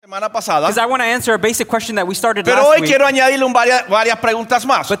semana pasada. Because I want to answer a basic question that we started Pero last hoy week. quiero añadirle varias preguntas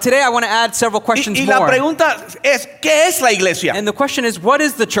más. But today I want to add several questions Y la more. pregunta es, ¿qué es la iglesia? And the question is, what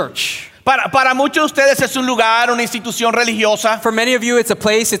is the church? Para muchos de ustedes es un lugar, una institución religiosa. For many of you, it's a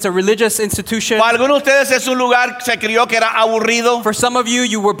place, it's a religious institution. Para algunos de ustedes es un lugar que se crió que era aburrido. For some of you,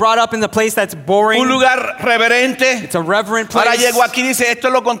 you were brought up in the place that's boring. Un lugar reverente. It's a reverent Ahora place. llego aquí y dice, esto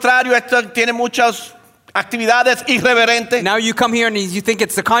es lo contrario, esto tiene muchas actividades irreverentes. Now you come here and you think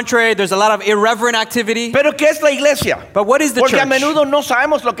it's the contrary. There's a lot of irreverent activity. Pero ¿qué es la iglesia? But what is the Porque church? a menudo no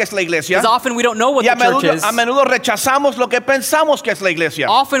sabemos lo que es la iglesia. Because often we don't know what Y the church is. a menudo rechazamos lo que pensamos que es la iglesia.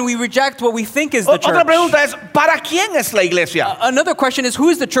 Often we reject what we think is the Otra church. pregunta es, ¿para quién es la iglesia? Another question is, who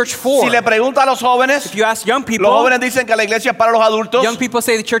is the church for? Si le pregunto a los jóvenes, If you ask young los people, jóvenes dicen que la iglesia es para los adultos. young people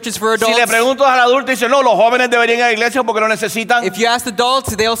say the church is for Si adults. le pregunto al adulto, dicen, no, los jóvenes deberían ir a la iglesia porque lo necesitan. If you ask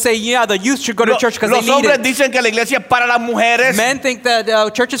adults, they'll say, yeah, the youth should go to church because they Los need hombres it. dicen que la iglesia es para las mujeres. Men think that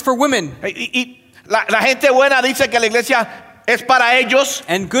church is for women. Y la gente buena dice que la iglesia es para ellos.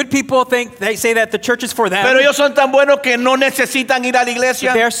 And good people they say that the church is for them. Pero ellos son tan buenos que no necesitan ir a la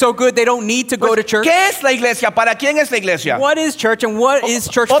iglesia. They're so good they don't need to go to church. ¿Qué es la iglesia? ¿Para quién es la iglesia? What is church and what is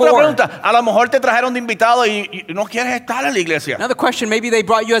church Otra for? pregunta, a lo mejor te trajeron de invitado y no quieres estar en la iglesia. Another question, maybe they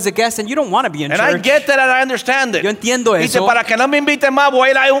brought you as a guest and you don't want to be in And I church. get that and I understand it. Yo entiendo Dice, eso. para que no me inviten más, voy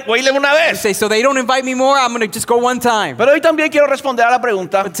a ir una You vez. say, so they don't invite me more, I'm going to just go one time. Pero hoy también quiero responder a la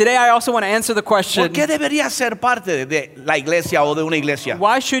pregunta, But today I also want to answer the question, ¿por qué debería ser parte de la iglesia o de una iglesia?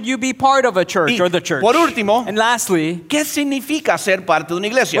 why should you be part of a church Y or the church? por último, And lastly, ¿qué significa ser parte de una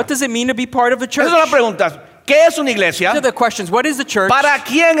iglesia? what does it mean to be part of a church? Esas son las preguntas. ¿Qué es una iglesia? These are the questions. What is the church? ¿Para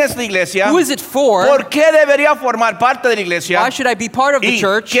quién es la iglesia? Who is it for? ¿Por qué debería formar parte de la iglesia? Why should I be part of the ¿Y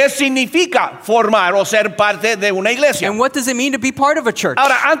church? qué significa formar o ser parte de una iglesia? And what does it mean to be part of a church?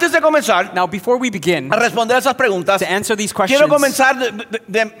 Ahora, antes de comenzar Now, before we begin a responder esas preguntas, to answer these questions, quiero comenzar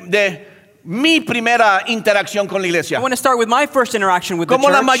de mi primera interacción con la iglesia. I want to start with my first interaction with the Como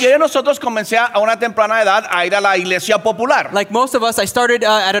la church. mayoría de nosotros comencé a una temprana edad a ir a la iglesia popular. Like most of us, I started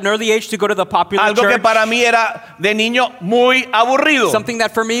at an early age to go to the popular Algo que church. para mí era de niño muy aburrido. Something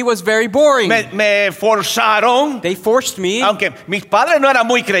that for me was very boring. Me forzaron, They forced me, aunque mis padres no eran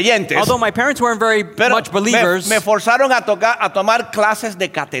muy creyentes, although my parents weren't very pero much believers, me forzaron a tomar clases de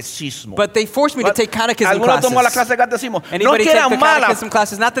catecismo. but they forced me to take catechism ¿Alguno classes. tomó la clase de catecismo? No Anybody que take eran the malas. catechism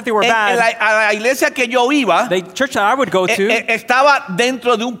classes? Not that they were A bad. la iglesia que yo iba The church that I would go to, estaba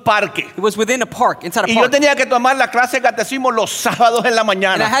dentro de un parque. it was within a park, inside a Y yo park. tenía que tomar la clase de catecismo los sábados en la And I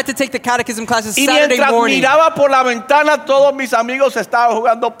mañana. had to take the catechism classes Y Saturday mientras morning. miraba por la ventana, todos mis amigos estaban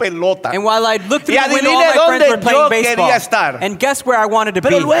jugando pelota. And while I looked through Y the window, all adivine my friends were dónde yo playing quería baseball. estar. And guess where I wanted to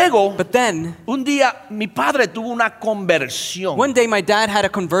Pero be? luego, But then, un día mi padre tuvo una conversión one day my dad had a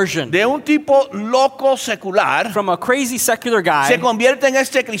conversion de un tipo loco secular. from a crazy secular guy. Se convierte en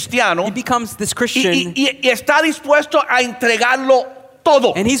este cristiano He becomes this y, Christian, y está dispuesto a entregarlo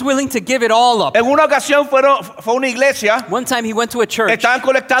todo. and he's willing to give it all up. En una ocasión fue una iglesia, One time he went to a church. estaban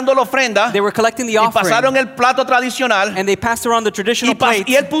colectando la ofrenda They were collecting the y pasaron offering, el plato tradicional and they passed around the traditional plate.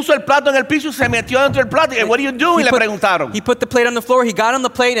 y él puso el plato en el piso y se metió dentro del plato. Y, what are you doing? Le preguntaron. He put the plate on the floor. He got on the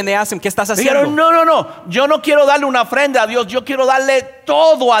plate, and they asked him, ¿Qué estás Dijeron, haciendo? no, yo no quiero darle una ofrenda a Dios, yo quiero darle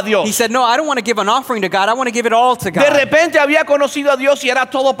todo a He Dios. said, no, I don't want to give an offering to God. I want to give it all to De God. repente había conocido a Dios y era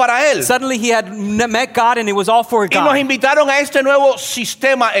todo para él. Suddenly he had met God, and it was all for Y nos God. invitaron a este nuevo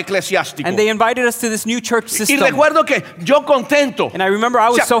sistema eclesiástico. And they invited us to this new church Y system. recuerdo que yo contento. And I remember I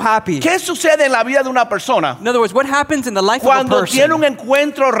O was sea, so happy. ¿qué sucede en la vida de una persona In other words, what happens in the life of a cuando tiene un person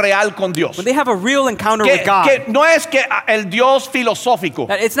encuentro real con Dios? when they have a real encounter Que, with God? que no es que el Dios filosófico,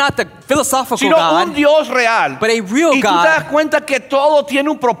 That it's not the philosophical sino un God, Dios real. but a real Y tú te das God. cuenta que todo tiene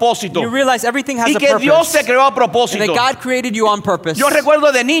un propósito You realize everything has y a que Dios purpose. te creó a And propósito. that God created you on purpose. Yo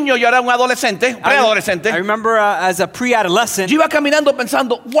recuerdo de niño, yo era un adolescente, I preadolescente. remember as a pre-adolescent, Yo iba caminando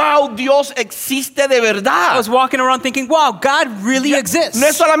pensando, wow, Dios existe de I verdad. was walking around thinking, wow, God really exists. No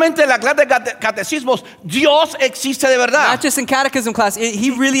es solamente la clase de catecismos, Dios existe de verdad. Not just in catechism class,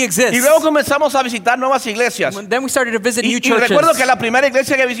 He really exists. Y luego comenzamos a visitar nuevas iglesias. Then we started to visit new Y churches. recuerdo que la primera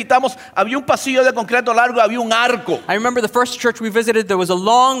iglesia que visitamos había un pasillo de concreto largo, había un arco. I remember the first church we visited, there was a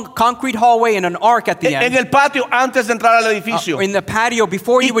long concrete hallway and an arc at the En end. el patio antes de entrar al edificio. In the patio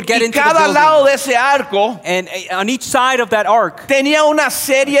before you would get Y into the cada building. lado de ese arco And on each side of that arc, tenía una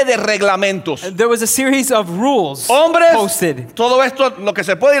serie de reglamentos. there was a series of rules Hombres, posted. todo esto, lo que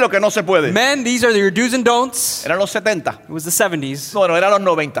se puede y lo que no se puede. Men, these are your do's and don'ts. Eran los 70. It was the 70s. No, eran los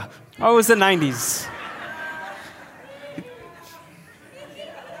 90. Oh, it was the 90s.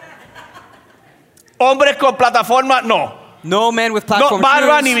 Hombres con plataforma, no. No man with No platform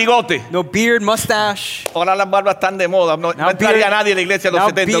barba ni shoes. bigote. No beard, mustache. Ahora las barbas están de moda. No entraría nadie en la iglesia de los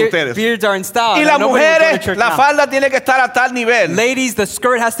 70 de ustedes. beards are in style. Y Now, las nobody would go to mujeres, church la now. falda tiene que estar a tal nivel. Ladies, the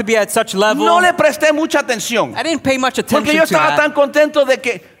skirt has to be at such level. No le presté mucha atención. I didn't pay much attention Porque yo to estaba that. tan contento de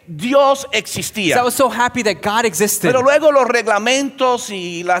que Dios 'Cause I existía. was so happy that God existed. Pero luego los reglamentos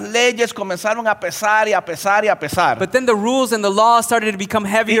y las leyes comenzaron a pesar y a pesar y a pesar. But then the rules and the laws started to become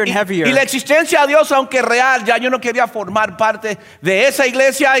heavier and heavier. Y la existencia de Dios, aunque real, ya yo no quería formar parte de esa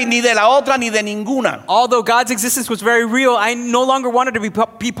iglesia y ni de la otra ni de ninguna. Although God's existence was very real, I no longer wanted to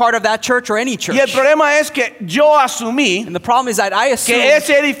be part of that church or any church. Y el problema es que yo asumí And the problem is that I assumed que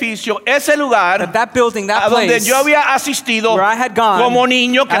ese edificio, ese lugar that building, that a donde place, yo había asistido where I had gone como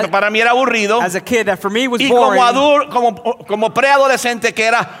niño, que as- para mí era aburrido, as a kid, that for me was y boring, como preadolescente que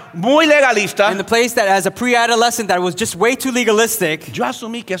era muy legalista, and the place that as a pre-adolescent that was just way too legalistic, yo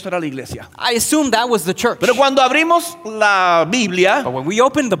asumí que eso era la iglesia. I assumed that was the church. Pero cuando abrimos la Biblia But when we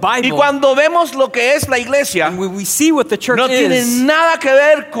open the y Bible, cuando vemos lo que es la iglesia, and when we see what the church no tiene is, nada que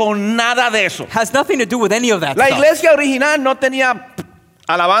ver con nada de eso. has nothing to do with any of that La stuff. iglesia original no tenía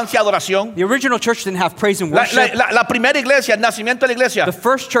alabanza y adoración. The original church didn't have praise and La, worship. la primera iglesia, el nacimiento de la iglesia, The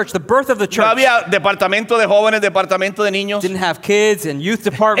first church, the birth of the no church, había departamento de jóvenes, departamento de niños. didn't have kids and youth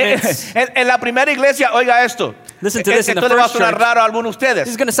departments. En la primera iglesia, oiga esto. Listen to this, in the Esto le va a first sonar church- raro a algunos de This ustedes.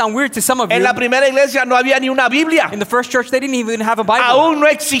 is going to sound weird to some of you. En la primera iglesia no había ni una Biblia. In the first church, they didn't even have a Bible. Aún no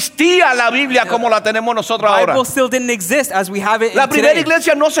existía la Biblia como la tenemos nosotros ahora. Bible still didn't exist as we have it La primera today.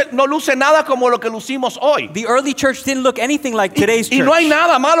 iglesia no luce nada como lo que lucimos hoy. The early church didn't look anything like today's Y church. no hay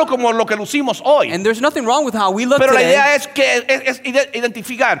nada malo como lo que lucimos hoy. And there's nothing wrong with how we look Pero la today. idea es que es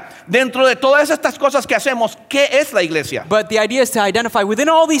identificar dentro de todas estas cosas que hacemos qué es la iglesia. But the idea is to identify within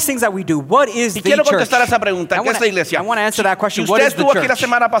all these things that we do, what is Y the quiero church? contestar esa pregunta, ¿qué es la iglesia? I want to answer that Si question. usted What is the estuvo aquí la church?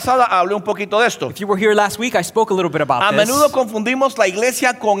 semana pasada, hablé un poquito de esto. If you were here last week, I spoke a little bit about A this. menudo confundimos la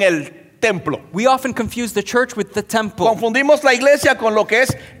iglesia con el templo. We often confuse the church with the temple. Confundimos la iglesia con lo que es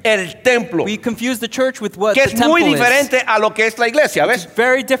el templo, We confuse the church with what que the es temple muy is. diferente a lo que es la iglesia, ¿ves?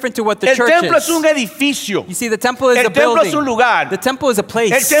 Very different to what the El church templo is. es un edificio. You see, the temple is El a templo building. es un lugar. The temple is a place.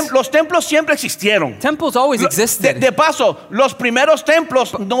 Los templos siempre existieron. Temples always existed. De paso, los primeros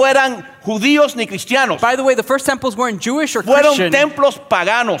templos no eran judíos ni cristianos. By the way, the first temples weren't Jewish or Fueron Christian. templos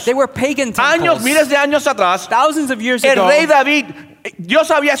paganos. They were pagan temples. Miles de años atrás, Thousands of years el ago, rey David, Dios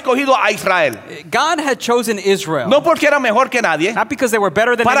había escogido a Israel. God had chosen Israel. No porque era mejor que nadie, Not because they were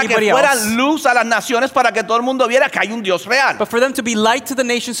better than para que anybody fueran else, luz a las naciones, para que todo el mundo viera que hay un Dios real. but for them to be light to the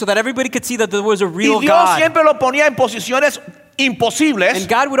nations so that everybody could see that there was a Y real Dios God. siempre lo ponía en posiciones imposibles. And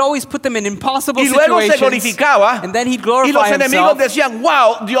God would always put them in impossible Y luego se situations. glorificaba. And then he'd Y los glorify enemigos himself. decían,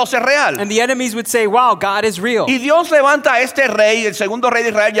 wow, Dios es real. And the enemies would say, wow, God is real. Y Dios levanta a este rey, el segundo rey de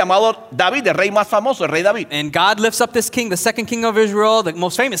Israel llamado David, el rey más famoso, el rey David. And God lifts up this king, the second king of Israel, the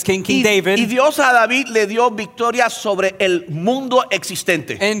most famous king, King David. Y Dios a David le dio victoria sobre el mundo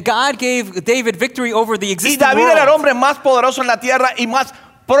existente. And God gave David victory over the Y existing David era el world. hombre más poderoso en la tierra y más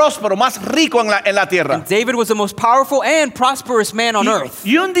próspero, más rico en la tierra. And David was the most powerful and prosperous man on earth.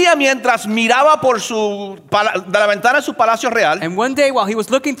 Y un día mientras miraba por de la ventana de su palacio real, And one day while he was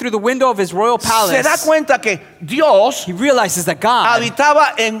looking through the window of his royal se da palace, cuenta que Dios he realizes that God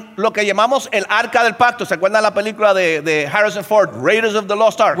habitaba en lo que llamamos el Arca del Pacto. ¿Se acuerdan la película de Harrison Ford, Raiders of the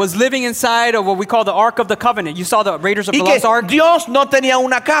Lost Ark? was living inside of what we call the Ark of the Covenant. You saw the Raiders of Y the que Lost Ark? Dios no tenía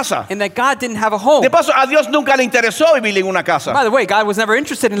una casa. And that God didn't have a home. De paso, a Dios nunca le interesó vivir en una casa. By the way, God was never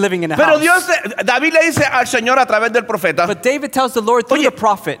interested in living in a Pero house. David le dice al Señor a través del profeta, But David tells the Lord through Oye, the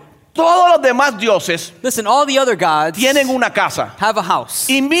prophet, todos los demás dioses listen, all the other gods tienen una casa. have a house.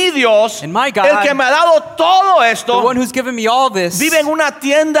 Y mi Dios, And my God, el que me ha dado todo The esto, one who's given me all this vive en una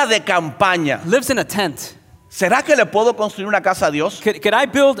tienda de campaña. lives in a tent. ¿Será que le puedo construir una casa a Dios? Could I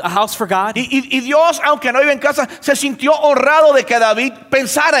build a house for God? Y Dios, aunque no vive en casa, se sintió honrado de que David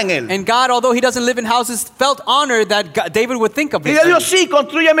pensara en él. And God, although he doesn't live in houses, felt honored that David would think of Y it. le dijo, sí,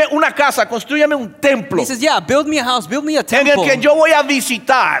 construyeme una casa, construyeme un templo He says, yeah, build me a house, build me a en el temple que yo voy a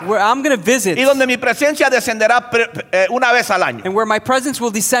visitar where I'm going to visit y donde mi presencia descenderá una vez al año. and where my presence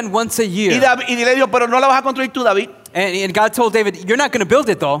will descend once a Y year. le dijo, pero no la vas a construir tú, David, And God told David, you're not going to build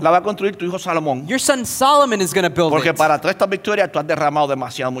it though. la va a construir tu hijo Salomón. Your son Solomon is going to build Porque it. para todas estas victorias tú has derramado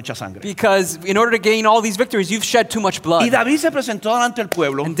demasiado mucha sangre. Because in order to gain all these victories, you've shed too much Y blood. David se presentó delante del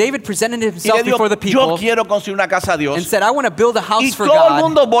pueblo And David presented y himself le dijo, before the yo people quiero construir una casa a and Dios. said, I want to build a Y house for todo el God.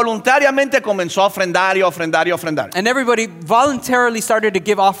 mundo voluntariamente comenzó a ofrendar y ofrendar y ofrendar. And everybody voluntarily started to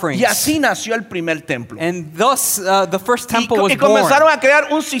give offerings. Y así nació el primer templo. And thus the first temple was Y born. comenzaron a crear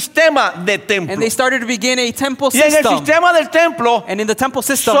un sistema de templo. And they started to begin a temple Y en el el sistema del templo And in the temple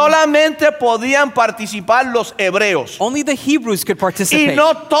system, solamente podían participar los hebreos. only the Hebrews could Y participate.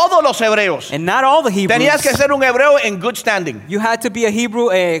 no todos los hebreos. And not all the Hebrews. Tenías que ser un hebreo en good standing. You had to be a Hebrew,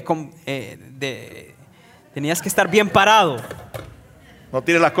 tenías que estar bien parado. No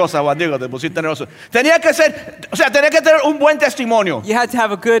tires las cosas, Juan Diego, te pusiste nervioso. Tenía que ser, o sea, tenía que tener un buen testimonio. You had to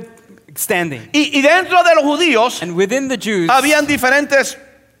have a good standing. Y dentro de los judíos And within the Jews, habían diferentes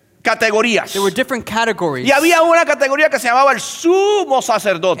categorías. there were different categories. Y había una categoría que se llamaba el sumo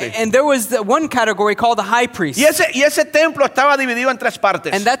sacerdote. And there was one category called the high priest. Y ese templo estaba dividido en tres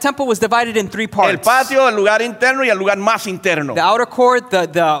partes. And that temple was divided in three parts. El patio, el lugar interno y el lugar más interno. The outer court,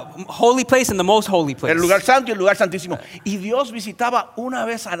 the holy place, and the most holy place. El lugar santo y el lugar santísimo. Y Dios visitaba una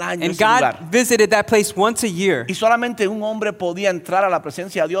vez al año And ese lugar. God visited that place once a year. Y solamente un hombre podía entrar a la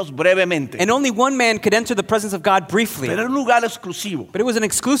presencia de Dios brevemente. And only one man could enter the presence of God briefly. Pero era un lugar exclusivo. But it was an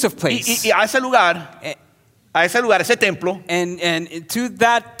exclusive place. Y a ese lugar, ese templo, And to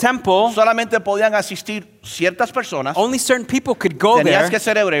that temple, solamente podían asistir ciertas personas. only certain people could go Tenías there. que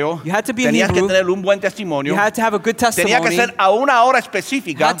ser hebreo. You had to be Tenías que Hebrew. tener un buen testimonio. You had to have a good Tenía que testimony. ser a una hora You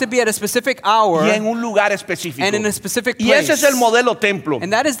específica had to be at a specific hour y en un lugar específico. and in a specific Y ese es place. el modelo templo.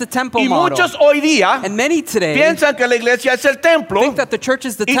 And that is the temple Y model. muchos hoy día And many today piensan que la iglesia es el templo. think that the church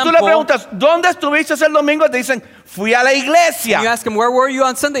is the Y tú le temple. preguntas, ¿dónde estuviste el domingo? Y te dicen, fui a la You iglesia. ask them, where were you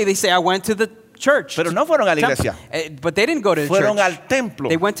on Sunday? They say, I went to the church. Pero no fueron a la Temple. iglesia. But they didn't go to the Fueron church. al templo.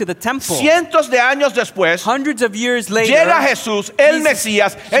 They went to the temple. Cientos de años después, Hundreds of years later, llega Jesús, el Jesus-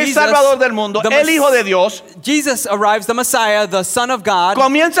 Mesías, el Jesus, Salvador del mundo, the el Hijo de Dios. Jesus arrives, the Messiah, the Son of God.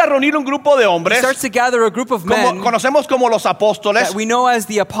 Comienza a reunir un grupo de He hombres, starts to gather a group of men conocemos como los apóstoles, that we know as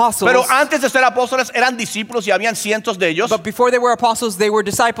the apostles. pero antes de ser apóstoles eran discípulos y habían cientos de ellos. But before they were apostles, they were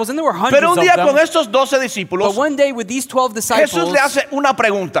disciples, and there were hundreds Pero un of día them. con estos 12 But discípulos, one day with these 12 disciples, Jesús le hace una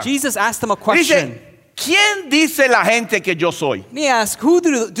pregunta. Jesus asked them a question. Dice, ¿quién dice la gente que yo soy? And he asked, who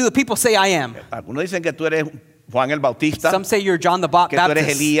do the people say I am? Algunos dicen que tú eres Juan el Bautista, Some say you're John the que tú eres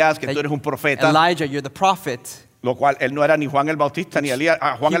Baptist, Elías, que that tú eres un profeta. Elijah, you're the prophet. Lo cual él no era ni Juan el Bautista ni Elías.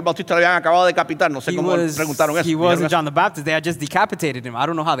 A Juan el Bautista le habían acabado de decapitar. No sé He cómo preguntaron eso. he Dijeron wasn't eso. John the Baptist. They had just decapitated him. I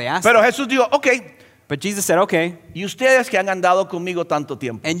don't know how they asked Pero him. Jesús dijo, ok, But Jesus said, okay, y ustedes que han andado conmigo tanto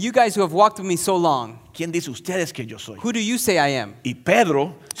tiempo, and you guys who have walked with me so long, ¿quién dice ustedes que yo soy? who do you say I am? Y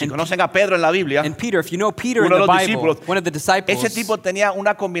Pedro, si conocen a Pedro en la Biblia, And Peter, if you know Peter in uno de the los Bible, discípulos, one of the disciples, ese tipo tenía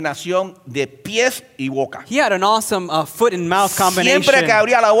una combinación de pies y boca. he had an awesome foot and mouth combination. Siempre que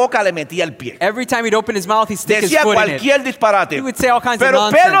abría la boca le metía el pie. Every time he'd open his mouth, he'd stick his Decía foot in it. cualquier disparate. He would say all kinds of Pero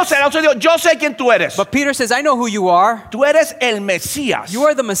nonsense. Pedro se lanzó y dijo, yo sé quién tú eres. But Peter says, I know who you are. Tú eres el Mesías, You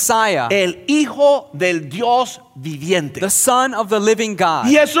are the Messiah, el Hijo del Dios viviente. the Son of the living God.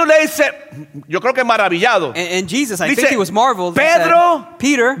 Y Jesús le dice, yo creo que maravillado. And Jesus, I Dice, think he was marveled. He Pedro, said,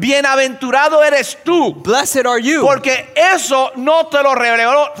 Peter, bienaventurado eres tú, blessed are you, porque eso no te lo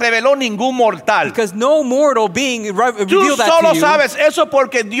reveló ningún mortal. because no mortal being Tú revealed that solo to you. sabes eso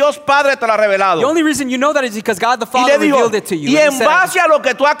porque Dios Padre te lo ha revelado. The only reason you know that is because God the Y Father le dijo, revealed it to you. y And en he said- base a lo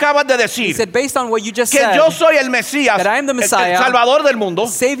que tú acabas de he decir, said, based on what you just que said, yo soy el Mesías, that I am the el Messiah, Salvador del mundo,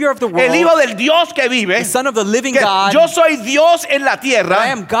 Savior of the el world, Hijo del Dios que vive, the Son of the living que God, yo soy Dios en la tierra, that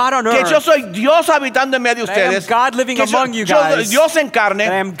I am God on que earth, yo soy Dios habitando en medio de that I am ustedes, God living que among you yo guys, Dios en that I carne.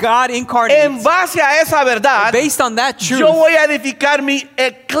 am God incarnate. En base a esa verdad, Based on that truth, yo voy a edificar mi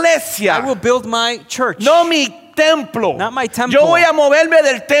I iglesia, will build my church. no mi templo. Not my temple. Yo voy a moverme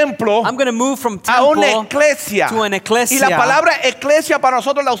del templo I'm going to move from a una temple iglesia. to an ecclesia. Y la palabra iglesia para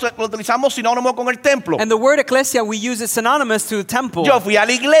nosotros la utilizamos sinónimo con el templo. And the word ecclesia, we use it synonymous to temple. Yo fui a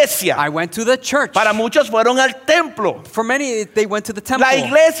la iglesia. I went to the church. Para muchos fueron al templo. For many, they went to the temple. La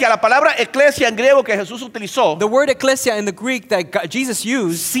iglesia, la palabra iglesia en griego que Jesús utilizó, The word ecclesia in the Greek that Jesus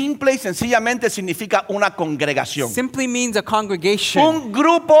used simple y sencillamente significa una congregación. simply means a congregation. Un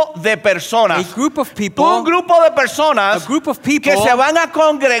grupo de A personas. group of people, Un grupo de personas a group of people que se van a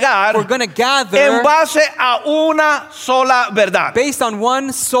congregar who are going to gather en base a una sola verdad. based on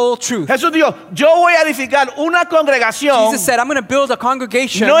one sole truth. Jesús dijo, yo voy a edificar una congregación Jesus said, I'm going to build a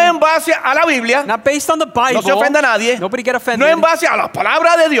congregation no en base a la Biblia, not based on the Bible. no se ofenda a nadie, Nobody get offended. no en base a la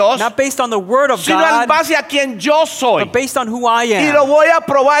palabra de Dios, Not based on the word of sino en God, base a quien yo soy. but based on who I Y am. lo voy a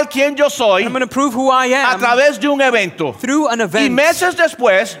probar quién yo soy I'm going to prove who I a am través de un evento. through an Y event. meses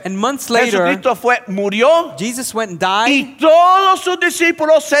después, And months later, Jesucristo murió, Jesus Jesus went and died, y todos sus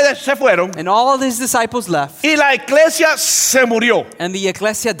discípulos se fueron and all his disciples left, y la iglesia se murió. and the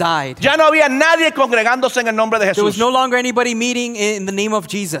ecclesia died. Ya no había nadie congregándose en el nombre de There was Jesús. no longer anybody meeting in the name of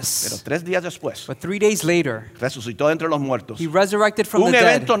Pero Jesus. 3 días después But 3 days later, resucitó de entre los muertos. he resurrected from the Un dead.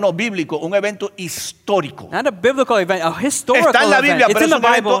 evento no bíblico, un evento histórico. Not a biblical event, a historical Está en la event. Biblia, It's pero in es the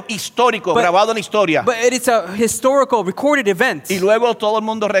un Bible, evento histórico, but- grabado en la historia. but it's a historical, recorded event. Y luego todo el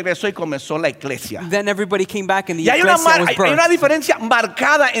mundo regresó y comenzó la iglesia. Then everybody came back and the Y hay una, ecclesia was hay una birthed. diferencia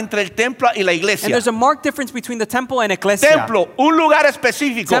marcada entre el templo y la And iglesia. there's a marked difference between the temple and ecclesia. Templo, un lugar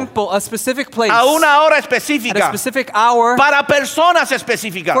específico, Temple, a specific place, a una hora at a específica, specific hour, para personas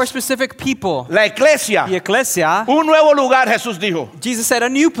específicas. for specific people. La iglesia, The ecclesia, un nuevo lugar, Jesús dijo. Jesus said, a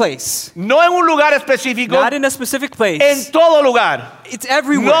new place. No en un lugar específico, Not in a specific place. en todo lugar. It's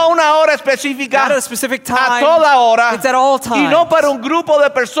everywhere. No una hora específica, Not at a specific a time. toda hora. It's at all Y no times. para un grupo de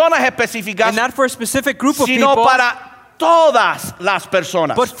personas específicas, And not for a specific group of sino people, para todas las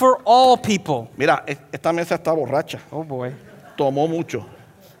personas. but for all people. Mira, esta mesa está borracha. Oh boy. Tomó mucho.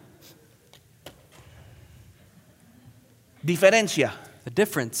 Diferencia. The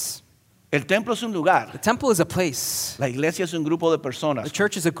difference. El templo es un lugar. The temple is a place. La iglesia es un grupo de The personas.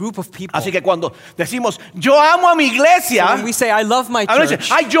 church is a group of people. Así que cuando decimos, yo amo a mi iglesia, So when we say, I love my a veces,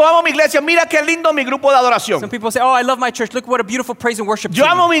 church, ay, yo amo a mi iglesia, mira qué lindo mi grupo de adoración. some people say, oh, I love my church. Look what a beautiful praise and worship Yo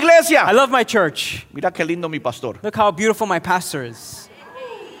team. amo a mi iglesia, I love my church. mira qué lindo mi pastor. Look how beautiful my pastor is.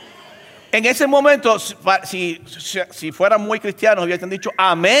 En ese momento, si fueran muy cristianos, hubiesen dicho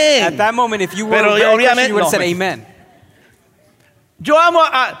amén. At that moment, if you were Pero very Christian, obviamente you would have no. said amen. Yo amo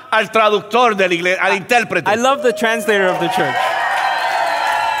al traductor de la iglesia, al intérprete. I love the translator of the church.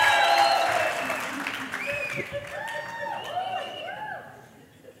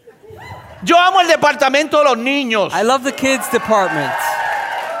 Yo amo el departamento de los niños. I love the kids department.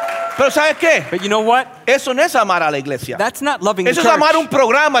 Pero ¿sabes qué? But you know what? Eso no es amar a la iglesia. That's not loving the Eso es church. amar un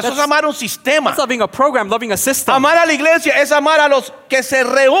programa, eso es That's- amar un sistema. That's loving a program, loving a system. Amar a la iglesia es amar a los que se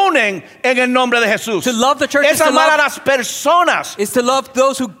reúnen en el nombre de Jesús. To love the church Es is to amar a love, las personas. is to love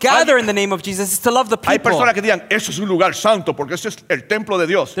those who gather in the name of Jesus. It's to love the Hay people. personas que digan, eso es un lugar santo porque eso es el templo de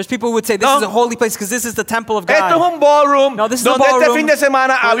Dios. There's people who would say this No. is a holy place because this is the temple of Esto es God. un ballroom No, this is a donde este ballroom fin de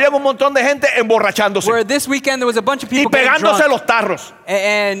semana había un montón de gente emborrachándose Where this weekend there was a bunch of y people getting pegándose drunk los tarros.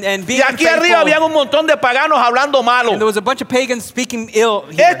 and being Y aquí arriba unfaithful. había un montón de paganos hablando malo. And there was a bunch of pagans speaking ill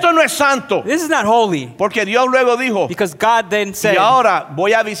here. Esto no es santo. This is not holy Porque Dios luego dijo, because God then said, y ahora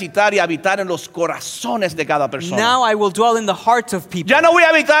voy a visitar y habitar en los corazones de cada persona. now I will dwell in the hearts of people. Ya no voy a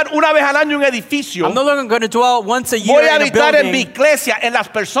habitar una vez al año en un edificio. I'm no longer going to dwell once a year Voy a in a habitar en mi building. iglesia, en las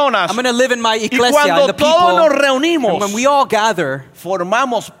personas. I'm going to live in my Y ecclesia, in cuando the todos nos people. reunimos, And when we all gather,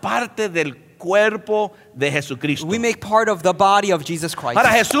 formamos parte del cuerpo de Jesucristo. we make part of the body of Jesus Christ. Ahora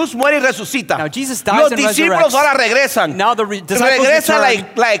Jesús muere y resucita. Now, Jesus dies Los and discípulos resurrects. ahora regresan. Now the disciples Regresa return.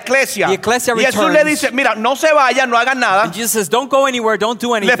 la iglesia. The ecclesia Y Jesús le returns. dice, mira, no se vayan, no hagan nada. And Jesus says, don't go anywhere, don't do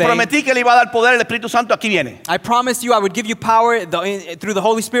Les anything. prometí que le iba a dar poder, el Espíritu Santo aquí viene. I promised you I would give you power through the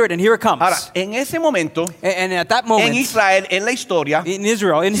Holy Spirit, and here it comes. Ahora, en ese momento, And at that en moment, Israel, en la historia, in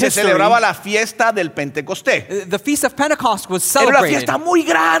Israel, in se history, celebraba la fiesta del Pentecostés. the Feast of Pentecost was Era una celebrated. fiesta muy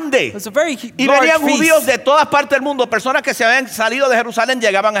grande. It was a very Y large venían judíos feast. de todas partes del mundo, personas que se habían salido de Jerusalén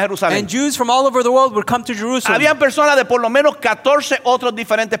llegaban a Jerusalén. And Jews from all over the world would come to Jerusalem. Habían personas de por lo menos 14 otros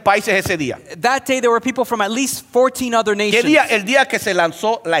diferentes países ese día. That day there were people from at least 14 other ¿Qué nations. día? El día que se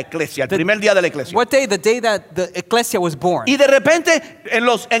lanzó la iglesia, el primer día de la iglesia. What day? The day that the ecclesia was born. Y de repente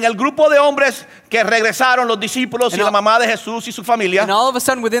en el grupo de hombres que regresaron, los discípulos y And la all- mamá de Jesús y su familia, And all of a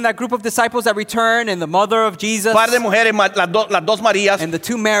sudden within that group of disciples that returned and the mother of Jesus un par de mujeres, las dos Marías, and the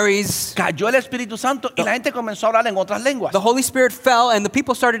two Marys, cayó el Espíritu Santo y la gente comenzó a hablar en otras lenguas. the Holy Spirit fell and the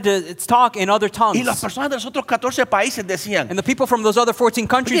people started to talk in other tongues. Y las personas de los otros 14 países decían, And the people from those other 14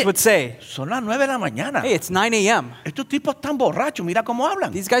 countries Oye, would say, son las 9 de la mañana. hey, it's 9 a.m. Estos tipos están borrachos, mira cómo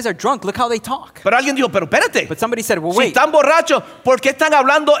hablan. These guys are drunk. Look how they talk. Pero alguien dijo, pero espérate, But somebody said, well, si wait, están borrachos, ¿por qué están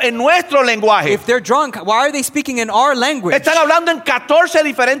hablando en nuestro lenguaje? if they're drunk, why are they speaking in our language? Están hablando en 14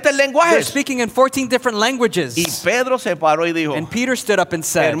 diferentes They're lenguajes. speaking in 14 different languages. Y Pedro se paró y dijo, And Peter stood up and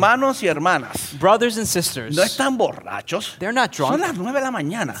said, hermanos y hermanas, brothers and sisters, no están borrachos. they're not Son drunk. las 9 de la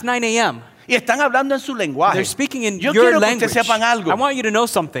mañana. It's 9 a.m. Y están hablando en su lenguaje. They're speaking in Yo your quiero que language. ustedes sepan algo. I want you to know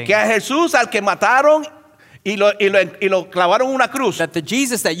something. Que a Jesús, al que mataron y lo clavaron en una cruz, that the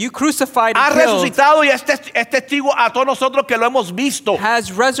Jesus that you crucified ha and killed resucitado y es testigo a todos nosotros que lo hemos visto.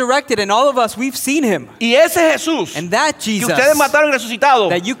 has resurrected, and all of us, we've seen him. Y ese Jesús And that que Jesus ustedes mataron y resucitado,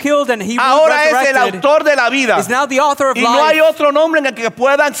 that you killed and he ahora es el resurrected autor de la vida. is now the author of Y no hay life. otro nombre en el que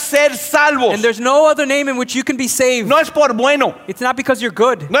puedan ser salvos. And there's no other name in which you can be saved. No es por bueno, It's not because you're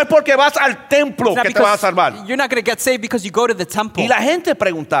good. no es porque vas al templo It's not que te vas a because salvar. you're not going to get saved because you go to the temple. Y la gente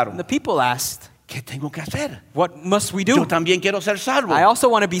preguntaron, The people asked, ¿qué tengo que hacer? what must we Yo do? también quiero ser salvo. I also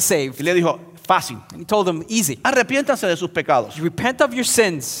want to be Y saved. le dijo, fácil, And he told them, easy. arrepiéntanse de sus pecados. Repent of your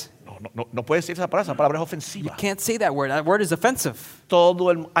sins. No puedes decir esa palabra es You ofensiva. can't say that word. That word is offensive.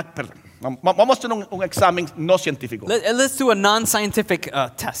 Perdón. Vamos a tener un examen no científico. Let's do a non-scientific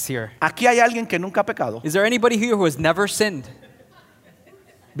test here. Aquí hay alguien que nunca ha pecado. Is there anybody here who has never sinned?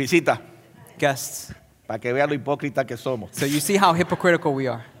 Visita, Guests. para que vea lo hipócrita que somos. So you see how hypocritical we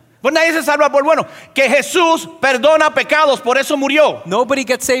are. Pues nadie se salva por bueno. Que Jesús perdona pecados, por eso murió. Nobody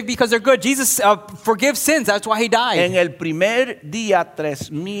gets saved because they're good. Jesus forgives sins. That's why he died. En el primer día,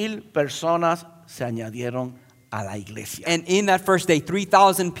 3,000 personas se añadieron a la iglesia. And in that first day,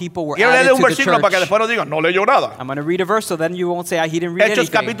 3,000 people were Quiero added leerle un to the versículo para que church. después no digan, no leyó nada. I'm going to read a verse so then you won't say he didn't read Hechos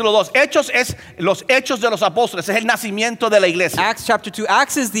anything. capítulo 2. Hechos es los hechos de los apóstoles, es el nacimiento de la iglesia. Acts chapter 2.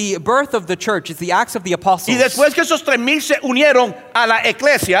 Acts is the birth of the church. It's the Acts of the Apostles. Y después que esos 3,000 se unieron a la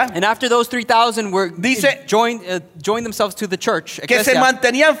iglesia, And after those 3,000 were Dice- joined themselves to the church, que se ecclesia,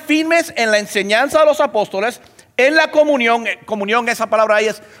 mantenían firmes en la enseñanza de los apóstoles, en la comunión. Comunión, esa palabra ahí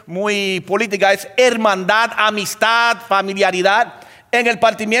es muy política, es hermandad, amistad, familiaridad, en el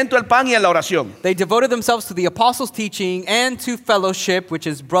partimiento del pan y en la oración. they devoted themselves to the apostles' teaching and to fellowship, which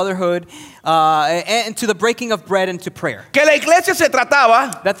is brotherhood, and to the breaking of bread and to prayer. Que la iglesia se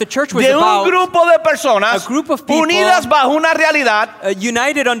trataba That the church was de un about grupo de personas a group of people unidas bajo una realidad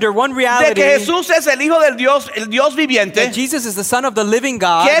united under one de reality que Jesús es el Hijo del Dios, el Dios viviente, that Jesus is the Son of the living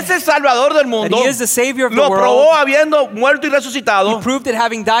God. que es el Salvador del mundo. That he is the Savior of the Lo world. probó habiendo muerto y resucitado. He proved it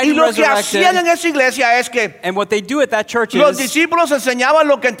having died Y and lo que hacían resurrected. en esa iglesia es que And what they do at that church los is discípulos enseñaban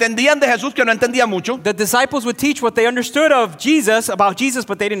lo que entendían de Jesús, que no entendían mucho. the disciples would teach what they understood of Jesus, about Jesus,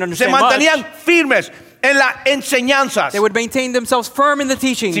 but they didn't Se understand much. mantenían firmes en las enseñanzas. They would maintain themselves firm in the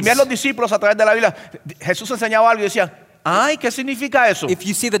teachings. Si miran los discípulos a través de la Biblia, Jesús enseñaba algo y decían, ay, ¿qué significa eso? If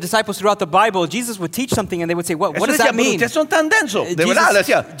you see the disciples throughout the Bible, Jesus would teach something and they would say, what Eso does decía, that pero mean? ustedes son tan densos. De Jesus- verdad,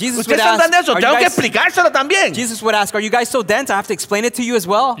 decía, Jesus ustedes would son tan ask, densos, "Are you tengo que guys-" explicárselo también. Jesus would ask, are you guys so dense? I have to explain it to you as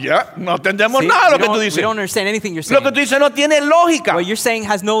well? Ya, no entendemos See, nada de lo we que tú don't- we dices. don't understand anything you're Lo saying. que tú dices no tiene lógica. What you're saying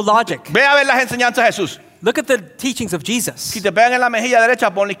has no logic. Ve a ver las enseñanzas de Jesús. Look at the teachings of Jesus. Si te pegan en la mejilla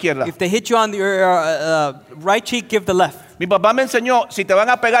derecha, pon la izquierda. If they hit you on your right cheek, give the left. Mi papá me enseñó, si te van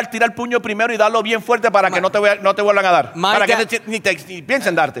a pegar, tira el puño primero y darlo bien fuerte para que no te vuelvan a dar. My Para que dad- ni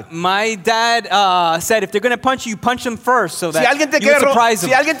piensen darte. My dad said, if they're going to punch you, punch them first so Si that alguien, te you would quiere surprise them.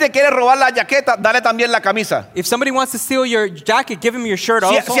 si alguien te quiere robar la jaqueta, dale también la camisa. If somebody wants to steal your jacket, give him your shirt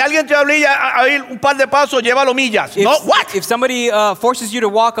Si, also. si alguien te obliga a ir un par de pasos, llévalo millas. If, No, what? if somebody forces you to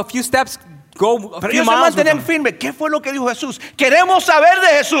walk a few steps, go a Pero few ellos se miles with mantenían them. firmes. ¿Qué fue lo que dijo Jesús? Queremos saber de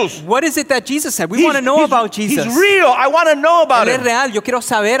Jesús. What is it that Jesus said? We want to know about Jesus. He's real. I want to know about Él es him. real. Yo quiero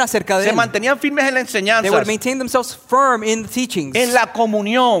saber acerca de Se él. mantenían firmes en la enseñanza, They would maintain themselves firm in the teachings, en la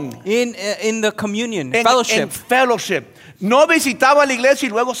comunión, in the communion, en fellowship. fellowship. No visitaban la iglesia y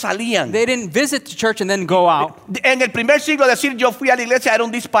luego salían. They didn't visit the church and then go out. En el primer siglo decir yo fui a la iglesia era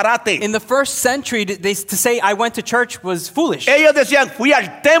un disparate. In the first century, to say I went to church was foolish. Ellos decían fui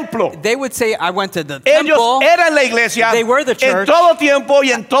al templo. They would say I went to the Ellos temple eran la iglesia They were the en church. todo tiempo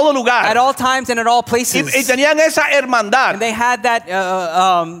y en todo at lugar. all times and at all Y places. tenían esa hermandad. And they had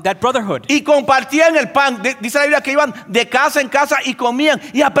that brotherhood. Y compartían el pan. Dice la Biblia que iban de casa en casa y comían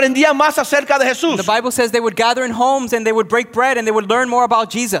y aprendían más acerca de Jesús. The Bible says they would gather in homes and they would break bread and they would learn more about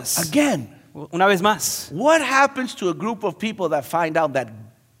Jesus. Again, Una vez más. what happens to a group of people that find out that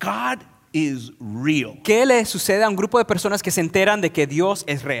God is real? ¿Qué le sucede a un grupo de personas que se enteran de que Dios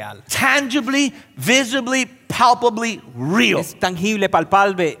es real? Tangibly, visibly, palpably real. Es tangible,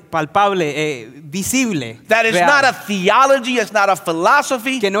 palpable, visible. That is real. not a theology, it's not a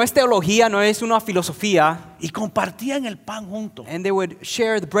philosophy. Que no es teología, no es una filosofía. Y compartían el pan juntos. And they would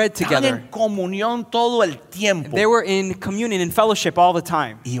share the bread Estaban together. en comunión todo el tiempo. They were in communion and fellowship all the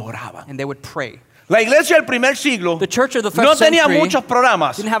time. Y oraban. And they would pray. La iglesia del primer siglo The church of the no first tenía century muchos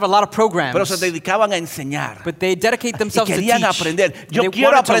programas, didn't have a lot of programs. pero se dedicaban a enseñar. But they dedicate Y themselves to querían teach. aprender. Yo They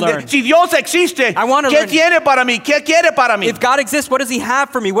quiero wanted to aprender. learn. Si Dios existe, I wanna ¿qué learn. tiene para mí? ¿Qué quiere para mí? If God exists, what does He have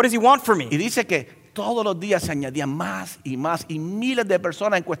for me? What does He want for Y me? dice que todos los días se añadían más y más, y miles de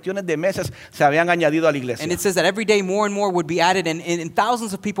personas en cuestiones de meses se habían añadido a la iglesia. And it says that every day more and more would be added, and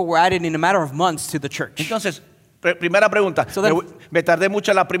thousands of people were added in a matter of months to the church. Entonces, primera pregunta. So then- me tardé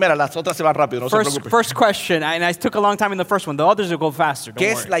mucho en la primera, las otras se van rápido, no se preocupen. First question, and I took a long time in the first one. The others will go faster. ¿Qué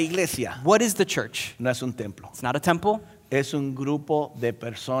Don't es worry. la iglesia? What is the church? No es un templo. It's not a temple. Es un grupo de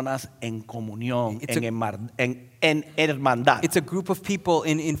personas en comunión, It's en hermandad. It's a group of people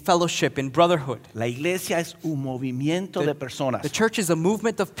in fellowship, in brotherhood. La iglesia es un movimiento de personas. The church is a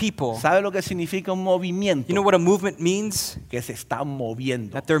movement of people. ¿Sabe lo que significa un movimiento? You know what a movement means? Que se están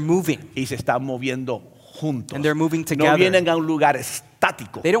moviendo That they're moving. y se están moviendo juntos. And they're moving No together. vienen a un lugar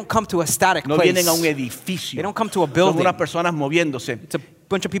estático. They don't come to a static No place. vienen a un edificio. They don't come to a Son building. unas personas moviéndose. It's a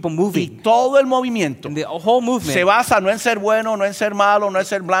bunch of people Y moving. todo el movimiento And the whole movement se basa no en ser bueno, no en ser malo, no en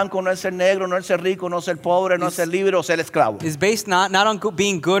ser blanco, no en ser negro, no en ser rico, no en ser pobre, no en ser libre o ser esclavo. is based not on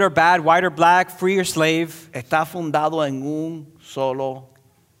being good or bad, white or black, free or slave. Está fundado en un solo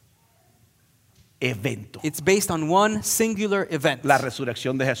evento. It's based on one singular event. La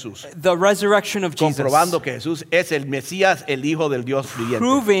resurrección de Jesús. The resurrection of Jesus. Comprobando que Jesús es el Mesías, el Hijo del Dios viviente.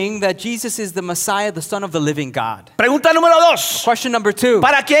 Proving that Jesus is the Messiah, the Son of the living God. Pregunta número 2. Question number 2.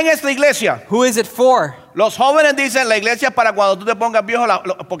 ¿Para quién es la iglesia? Who is it for? Los jóvenes dicen la iglesia es para cuando tú te pongas viejo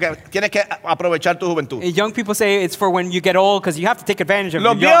porque tienes que aprovechar tu juventud. Young people say it's for when you get old because you have to take advantage of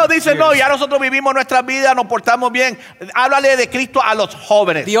Los your viejos young dicen no, years. ya nosotros vivimos nuestra vida, nos portamos bien. Háblale de Cristo a los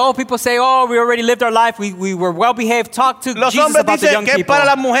jóvenes. The old people say, oh, we already lived our life. We were well behaved. Talk to Los Jesus hombres about the dicen young que es people. para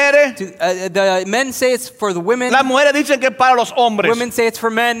las mujeres. The men say it's for the women. Las mujeres dicen que es para los hombres. Women say it's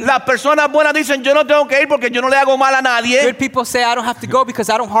for men. Las personas buenas dicen yo no tengo que ir porque yo no le hago mal a nadie. Good people say I don't have to go because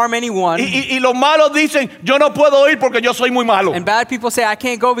I don't harm anyone. Y los malos dicen yo no puedo ir porque yo soy muy malo. And bad people say I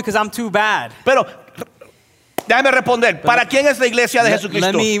can't go because I'm too bad. Pero déjame responder. ¿Para quién es la iglesia de Let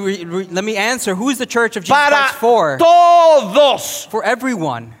Jesucristo? me answer. Who is the church of Jesus Para Christ for? todos. For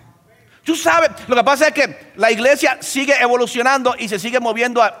everyone. Tú sabes, lo que pasa es que la iglesia sigue evolucionando y se sigue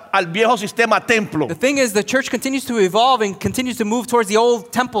moviendo al viejo sistema templo, The thing is, the church continues to evolve and continues to move towards the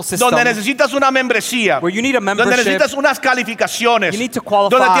old temple system, donde necesitas una membresía, where you need a donde membership, necesitas unas calificaciones, You need to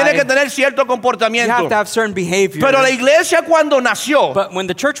qualify. donde tienes que tener cierto you comportamiento. have to have certain behavior. Pero la iglesia cuando nació But when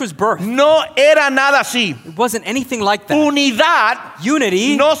the church was birthed, no era nada así. it wasn't anything like that. Unidad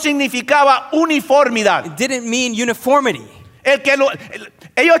Unity no significaba uniformidad. didn't mean uniformity.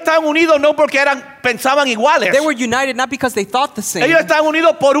 Ellos estaban unidos no porque pensaban iguales. They were united not because they thought the same. Ellos estaban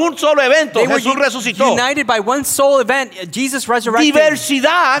unidos por un solo evento. They were Jesús resucitó. united by one sole event. Jesus resurrected.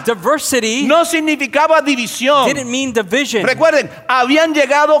 Diversidad Diversity no significaba división. didn't mean division. Recuerden, habían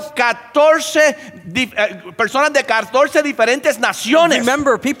llegado 14 personas de 14 diferentes naciones.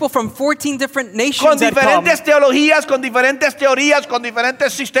 Remember, people from 14 different Con nations had come diferentes teologías, con diferentes teorías, con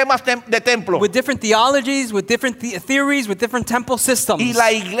diferentes sistemas de templo. with different theologies, with different theories, with different temple systems. Y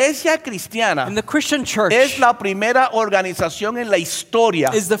la iglesia cristiana And the Christian church es la primera organización en la historia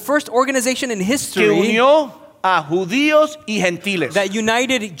is the first organization in que history unió a judíos y gentiles. that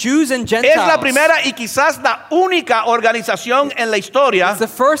united Jews and Gentiles. Es la primera y quizás la única organización en la historia It's the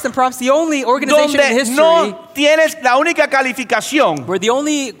first and perhaps the only organization in donde history no tienes la única calificación where the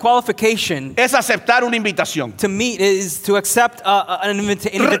only qualification es aceptar una invitación. to meet is to accept an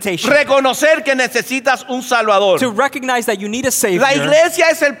invitation. Reconocer que necesitas un salvador. To recognize that you need a Savior. La iglesia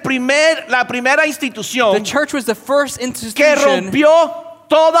es la primera The institución church was the first que institution rompió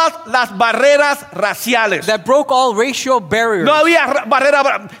todas las barreras raciales. that broke all racial barriers. No había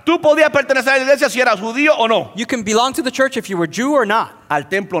barrera. Tú podías pertenecer a la iglesia si eras judío o no. You can belong to the church if you were Jew or not, Al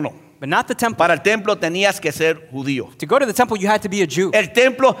templo no. but not the temple. Para el templo tenías que ser judío. To go to the temple, you had to be a Jew. El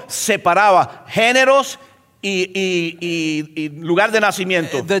templo separaba géneros y lugar de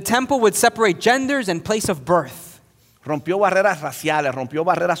nacimiento. The temple would separate genders and place of birth. Rompió barreras raciales, rompió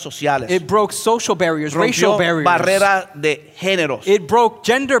barreras sociales, It broke social barriers, racial rompió barriers. barreras de géneros. It broke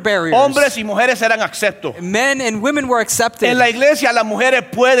gender barriers. Hombres y mujeres eran aceptos. Men and women were accepted. En la iglesia las mujeres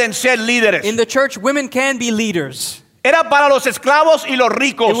pueden ser líderes. In the church, women can be leaders. Era para los esclavos y los It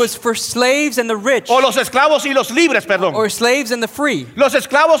ricos. was for slaves and the rich, O los esclavos y los libres, perdón. or slaves and the free. Los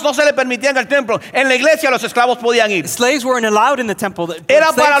esclavos no se le permitían el templo. En la iglesia los esclavos podían ir. Slaves weren't allowed in the temple. Era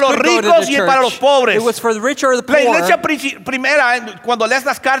Slaves para los could go to ricos the y para los church. pobres. It was for the rich or the La iglesia poor. primera, cuando lees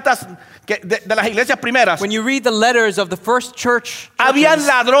las cartas de las iglesias primeras, When you read the letters of the first church, habían churches,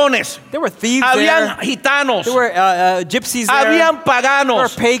 ladrones, there were thieves habían there. gitanos, There were gypsies there. habían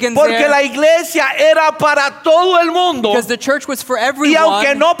paganos, There were pagans porque there. la iglesia era para todo el mundo. Because the church was for Y everyone.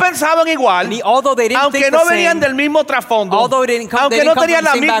 aunque no pensaban igual, And although they didn't aunque think no the venían same, del mismo trasfondo, although they didn't come, aunque they no didn't come tenían from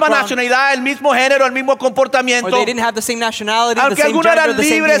la the same misma background, nacionalidad, el mismo género, el mismo or comportamiento, they didn't have the same nationality, the aunque same algunos gender, eran the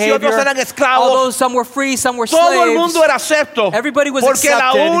same libres y otros behavior, eran esclavos, although some were free, some were todo el slaves, mundo era acepto, everybody was porque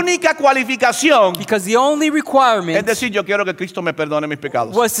la accepted. única cualificación Because the only es requirement decir, yo quiero que Cristo me perdone mis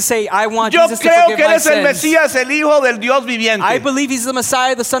pecados. was to say, I want Yo Jesus to creo forgive que Él my es el sins. Mesías, el Hijo del Dios viviente. I believe He's the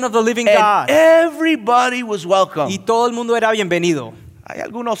Messiah, the Son of the living And God. everybody was welcome. Y todo el mundo era bienvenido. Hay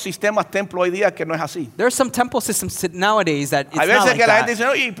algunos sistemas templo hoy día que no es así. There are some temple systems nowadays that it's Hay not veces like que la that. gente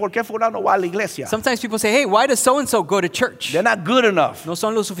dice, ¿y por qué fulano va a la iglesia? Sometimes people say, hey, why does so-and-so go to church? They're not good enough. No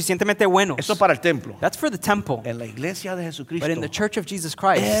son lo suficientemente buenos. Eso es para el templo. That's for the temple. En la iglesia de Jesucristo, But in the church of Jesus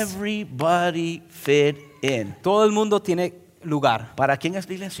Christ, everybody fit in. todo el mundo tiene lugar. ¿Para quién es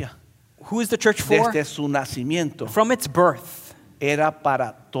la iglesia? Who is the church for? Desde su nacimiento From its birth, era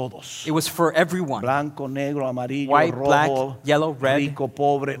para todos. it was for everyone. Blanco, negro, amarillo, White, rojo, black, yellow, red, rico,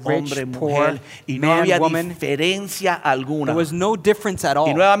 pobre, rich, hombre, poor, mujer. Y no man, había woman. diferencia alguna. There was no difference at Y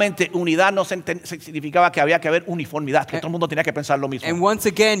all. nuevamente, unidad no significaba que había que haber uniformidad, que todo el mundo tenía que pensar lo mismo. And once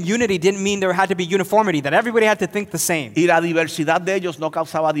again, unity didn't mean there had to be uniformity, that everybody had to think the same. Y la diversidad de ellos no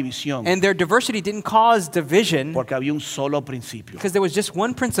causaba división, And their diversity didn't cause division porque había un solo principio. because there was just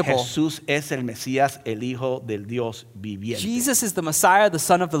one principle. Jesús es el Mesías, el Hijo del Dios viviente. Jesus is the Messiah, the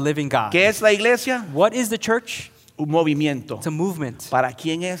Son of the living God. ¿Qué es la iglesia? What is the church? Un movimiento. It's a movement. ¿Para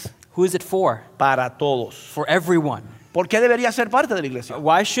quién es? Who is it for? Para todos. For everyone. ¿Por qué debería ser parte de la iglesia?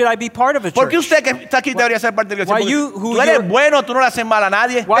 Why should I be part of a ¿Por qué church? usted que está aquí debería ser parte de la iglesia? Why Porque you, who tú eres you're- bueno, tú no le haces mal a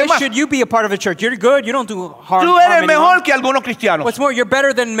nadie. Why Es más, should you be a part of a church? You're good. You don't do harm. tú harm eres mejor anyone. que algunos cristianos. What's more, you're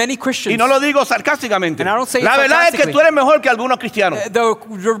better than many Christians. Y no lo digo sarcásticamente. And I don't say it La verdad es que sarcastically. tú eres mejor que algunos cristianos.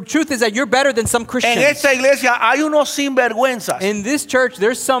 The truth is that you're better than some En Christians. esta iglesia hay unos sinvergüenzas In this church,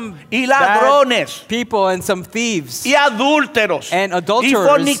 there's some y bad ladrones people and some thieves y adúlteros and y adulterers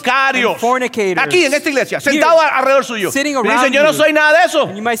fornicarios. and fornicators. Aquí en esta iglesia, Here, sentados alrededor suyo. sitting Y dicen, around yo no you. soy nada de eso.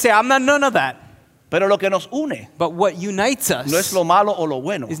 And you might say, I'm not none of that. Pero lo que nos une But what unites us no es lo malo o lo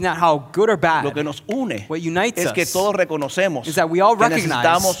bueno. is not how good or bad. Lo que nos une What unites es que us todos reconocemos is that we all que recognize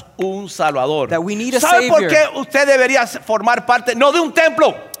necesitamos un Salvador. that we need a ¿Sabe por Savior? qué usted debería formar parte, no de un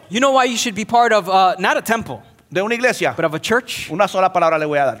templo, You know why you should be part of, not a temple, de una iglesia? but of a church? Una sola palabra le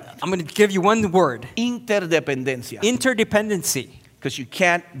voy a dar. I'm going to give you one word. Interdependencia. Interdependency. Because you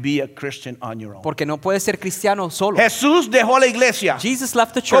can't be a Christian on your own. Porque no puedes ser cristiano solo. Jesús dejó la iglesia Jesus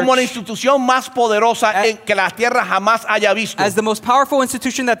left the church como la institución más poderosa que la tierra jamás haya visto. as the most powerful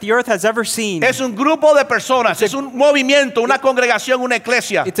institution that the earth has ever seen. Es un grupo de personas, es un movimiento, una congregación, una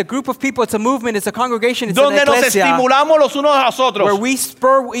iglesia, It's a group of people, it's a movement, it's a congregation, it's an donde nos ecclesia estimulamos los unos a los where otros. we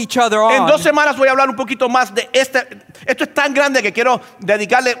spur each other En on. 2 semanas voy a hablar un poquito más de este. Esto es tan grande que quiero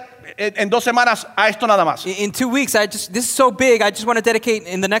dedicarle en 2 semanas a esto nada más. In 2 weeks, this is so big, I just want to dedicate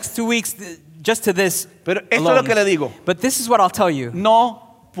in the next 2 weeks just to this Pero esto es alone. lo que le digo. But this is what I'll tell you. No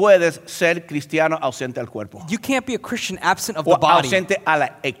puedes ser cristiano ausente al cuerpo You can't be a Christian absent of o the body ausente a la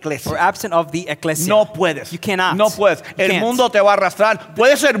or iglesia. absent of the ecclesia. No puedes. You cannot. No puedes. You El can't. mundo te va a arrastrar.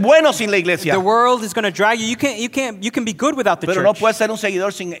 Puedes ser bueno sin la iglesia, The world is going to drag you. You can be good without the pero church. no puedes ser un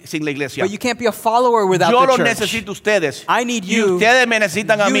seguidor sin la iglesia. But you can't be a follower without Yo the los church. necesito ustedes. I need Y you. ustedes me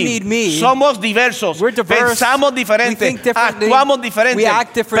necesitan a You mí. need me. Somos diversos. We're diverse. Pensamos We diferente. think differently. Actuamos diferente. We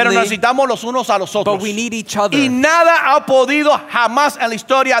act Pero differently. necesitamos los unos a los otros. But we need each other. Y nada ha podido jamás en la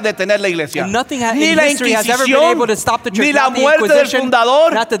historia detener la iglesia. And nothing Ni in la history has ever been Inquisición, able to stop the church. ni la Not the muerte del Inquisition,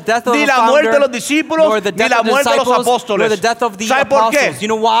 fundador, not the death of ni the la founder, muerte de los discípulos, nor the ni death la of the muerte de los disciples, apóstoles. nor the death of the ¿Sabe por qué? apostles. You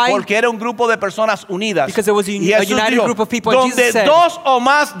know why? Porque era un grupo de personas unidas. Because it was a Y Jesús united dijo, group of people. And donde Jesus said, dos o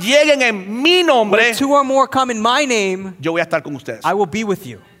más lleguen en mi nombre, when 2 or more come in my name, yo voy a estar con ustedes. I will be with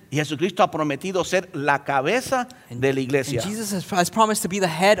you. Y Jesucristo ha prometido ser la cabeza de la iglesia. And Jesus has promised to be the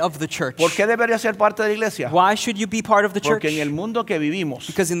head of the church. ¿Por qué debería ser parte de la iglesia? Why should you be part of the church? Porque en el mundo que vivimos,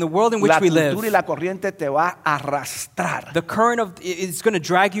 Because in the world in which la we live, cultura y la corriente te va a arrastrar the current of is going to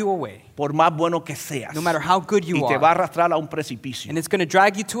drag you away, por más bueno que seas. no matter how good you Y te va a are. arrastrar a un precipicio. And it's going to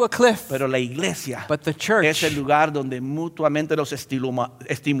drag you to a cliff. Pero la iglesia But the es church el lugar donde mutuamente nos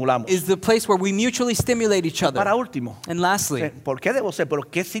estimulamos. is the place where we mutually stimulate each other. Para último, And lastly, ¿por qué debo ser? ¿Pero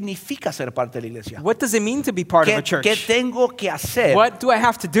qué significa ser parte de la iglesia? what does it mean to be part of a ¿Qué church? tengo que hacer? What do I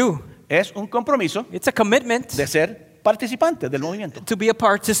have to do? Es un compromiso It's a commitment de ser participantes del movimiento. to be a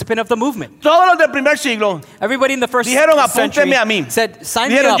participant of the movement. Todos los del primer siglo Everybody in the first dijeron, century apúntenme a mí. said, sign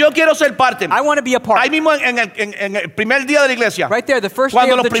me Dijeron, up. yo quiero ser parte. I want to be a part. Ahí mismo en el primer día de la iglesia, Right there, the first day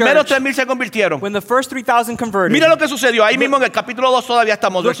cuando of los the primeros church, 3,000 se convirtieron. when the first 3,000 converted. Mira lo que sucedió. Ahí mismo en el capítulo 2 todavía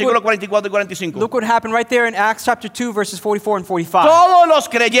estamos, Look versículos what- 44 y 45. Look what happened right there in Acts chapter 2, verses 44 and 45. Todos los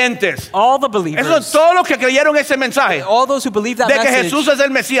creyentes, All the esos believers, son todos los que creyeron ese mensaje all those who believe that de que message, Jesús es el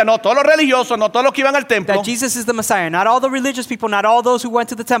Mesías, no todos los religiosos, no todos los que iban al templo, that Jesus is the Messiah, not all the religious people, not all those who went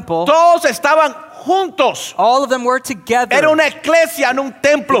to the temple, todos estaban juntos. all of them were together. Era una iglesia, no un It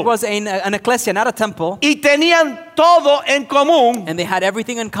templo. was an ecclesia, not a temple, Y tenían todo en común, and they had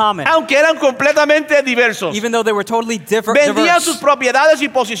everything in common, aunque eran completamente diversos. even though they were totally Vendían diverse. sus propiedades y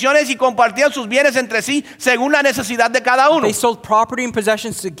posiciones y compartían sus bienes entre sí según la necesidad de cada uno. They sold property and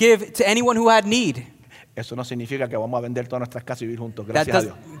possessions to give to anyone who had need. Eso no significa que vamos a vender todas nuestras casas y vivir juntos, That gracias a does,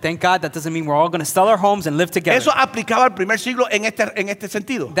 Dios. thank God, that doesn't mean we're all going to sell our homes and live together. Eso aplicaba al primer siglo en este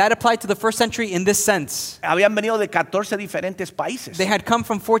sentido. That applied to the first century in this sense. Habían venido de 14 diferentes países They had come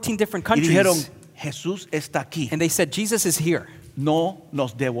from 14 different y dijeron, countries, Jesús está aquí, and they said, Jesus is here. no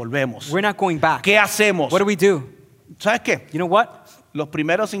nos devolvemos. We're not going back. ¿Qué hacemos? What do we do? ¿Sabes qué? You know what? Los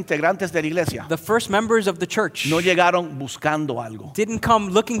primeros integrantes de la iglesia The first members of the church no llegaron buscando algo, didn't come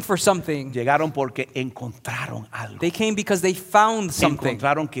looking for something. llegaron porque encontraron algo. They came because they found something.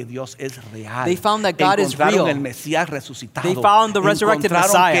 Encontraron que Dios es real. They found that God is encontraron real. el Mesías resucitado. They found the resurrected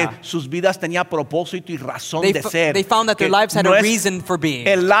encontraron Messiah. que sus vidas tenían propósito y razón They de fo- ser. they found that their Que lives had no a es reason for being.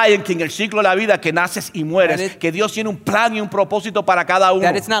 El Lion King, el ciclo de la vida, que naces y mueres. That it- Que Dios tiene un plan y un propósito para cada uno.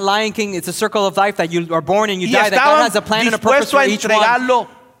 That it's not Lion King, it's a circle of life that you are born and you Y die, that God estaban has a plan and a purpose dispuestos for a each one. entregarlo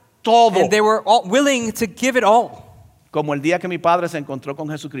todo. And they were all willing to give it all. Como el día que mi padre se encontró con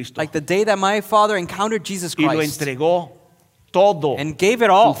Jesucristo Like the day that my father encountered Jesus y lo Christ entregó todo. and gave it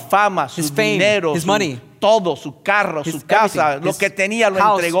all. Su fama, su His fame, dinero, his su money. todo, su carro, His su casa, everything, lo his que tenía lo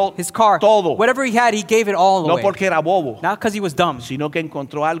house, entregó his car, todo. whatever he had, he gave it all No away. porque era bobo, Not because he was dumb, sino que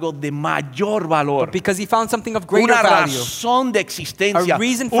encontró algo de mayor valor. because he found something of greater Una value. razón de existencia, A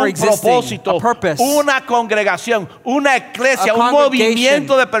reason for un existing, propósito, a purpose. una congregación, una iglesia, A un congregation,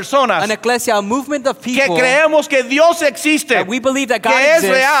 movimiento de personas An ecclesia, a movement of que people creemos que Dios existe, that we believe that God que es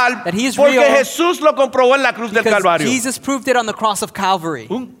exists, real, that He is porque real, Jesús lo comprobó en la cruz del because Calvario. Jesus proved it on the cross of Calvary.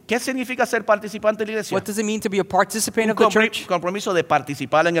 ¿Qué significa ser participante de la iglesia? What does it mean to be a participant Un of the church? compromiso de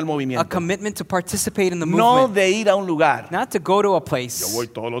participar en el A movimiento, commitment to participate in the no movement. de ir a un lugar. Not to go to a Yo place. voy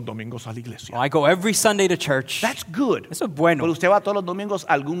todos los domingos a la iglesia. I go every Sunday to church. That's good. Eso es bueno. Pero usted va todos los domingos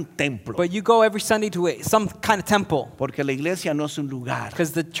a algún templo, But you go every Sunday to some kind of temple, porque la iglesia no es un lugar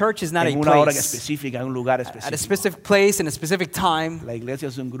because the church is not a en una hora place específica, en un lugar at a específico. specific place in a specific time. La iglesia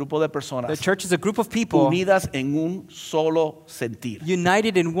es un grupo de The personas church is a group of people unidas en un solo sentir.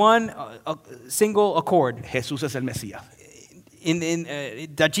 united in one single accord, Jesús es el Mesías.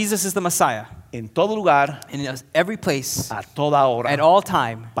 that Jesus is the Messiah. En todo lugar, In every place, a toda hora, at all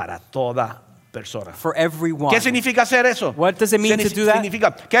time, para toda persona. for everyone. ¿Qué significa hacer eso? What does it mean to do that?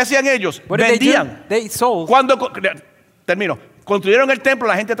 Significa, ¿qué hacían ellos? What did they do? Vendían. They sold. Cuando termino, construyeron el templo,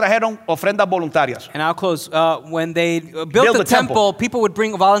 la gente trajeron ofrendas voluntarias And I'll close. When they built Build the the temple. temple, people would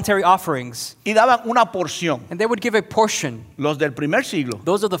bring voluntary offerings, y daban una porción. and they would give a portion. Los del primer siglo,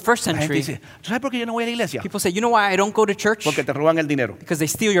 Those of the first la gente century, dice, ¿tú sabes por qué yo no voy a la iglesia? people say, you know why I don't go to church? Porque te roban el dinero. Because they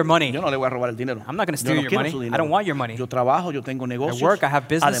steal your money. Yo no le voy a robar el dinero. I'm not gonna Yo steal no your quiero money. su I dinero. don't want your money. Yo trabajo, yo tengo negocios, work, I have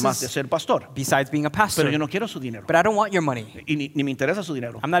businesses. además de ser pastor. Besides being a Pero pastor. yo no quiero su dinero. But I don't want your money. Y ni me interesa su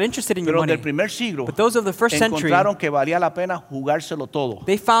dinero. I'm not interested in your Pero money. del primer siglo But those of the first century, encontraron que valía la pena jugárselo todo.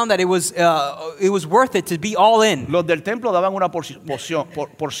 they found that it was worth it to be all in. Los del templo daban una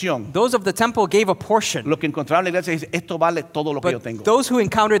porción. Those of the temple gave a portion. Los que encontraron en la iglesia dicen, esto vale todo lo que yo But tengo. those who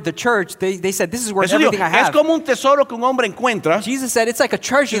encountered the church, they said, this is worth Eso digo, everything I es have. como un tesoro que un hombre encuentra Jesus said, it's like a y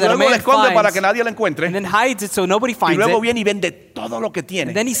treasure that a luego lo man esconde para que finds nadie lo encuentre and then hides it so nobody y finds luego it. viene y vende todo lo que And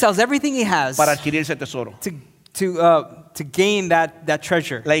tiene then he sells everything he has para adquirir ese tesoro. to gain that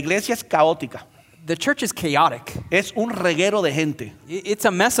treasure. La iglesia es caótica. The church is chaotic. Es un reguero de gente It's a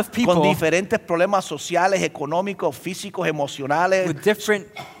mess of con people diferentes problemas sociales, económicos, físicos, emocionales, with different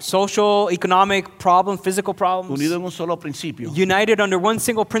social, economic problems, physical problems, unidos en un solo principio, united under one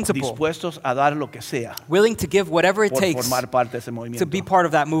single principle, dispuestos a dar lo que sea willing to give whatever it por takes formar parte de ese to movimiento. be part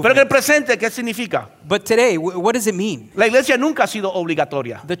of that Pero en el movement. presente, ¿qué significa? But today, what does it mean? La iglesia nunca ha sido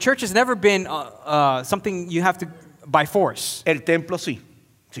obligatoria. The church has never been something you have to by force. El templo sí.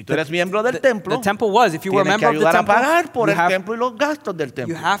 Si tú eres miembro del templo, The temple was. If you were a tienes que member of the ayudar a temple, pagar por you el have, templo y los gastos del you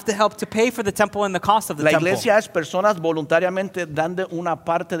templo. have to help to pay for the temple and the cost of the La temple. iglesia es personas voluntariamente dando una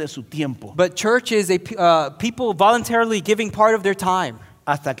parte de su tiempo. But church is people voluntarily giving part of their time.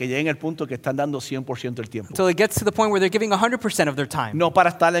 hasta que lleguen al punto que están dando 100% del tiempo. until it gets to the point where they're giving 100% of their time. No para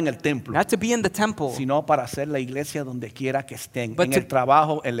estar en el templo, Not to be in the temple, sino para hacer la iglesia donde quiera que estén, But en to- el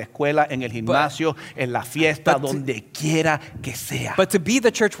trabajo, en la escuela, en el gimnasio, en la fiesta, but to- donde quiera que sea. but to be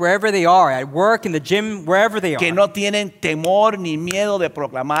the church wherever they are, at work, in the gym, wherever they Que are. no tienen temor ni miedo de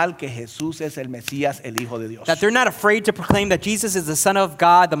proclamar que Jesús es el Mesías, el Hijo de Dios. That they're not afraid to proclaim that Jesus is the Son of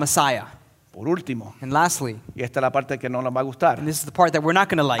God, the Messiah. Por último, And lastly, y esta es la parte que no nos va a gustar, and this is the part that we're not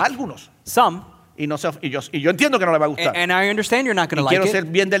going to like. algunos, Some, y yo entiendo que no les va a gustar, and I understand you're not going y to quiero like ser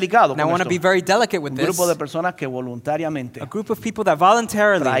it, bien delicado and I con want to be esto. very delicate with Un this. grupo de personas que voluntariamente A group of people that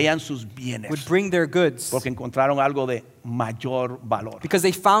voluntarily traían sus bienes would bring their goods porque encontraron algo de mayor valor. because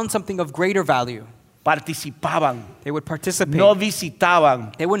they found something of greater value. Participaban, They would participate. no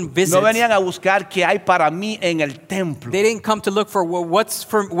visitaban, They wouldn't visit. no venían a buscar qué hay para mí en el templo. They didn't come to look for what's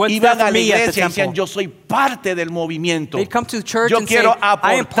there Iban for a la me at the iglesia y decían, temple. yo soy parte del movimiento. They'd come to church Yo and say, quiero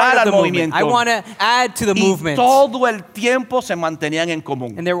I am aportar part of al the movement. movimiento. I want to add to the Y movement. todo el tiempo se mantenían en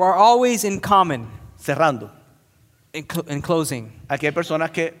común. And they were always in common. Cerrando, In closing, aquí hay personas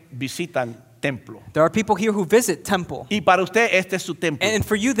que visitan templo. there are people here who visit temple. Y para usted este es su templo. And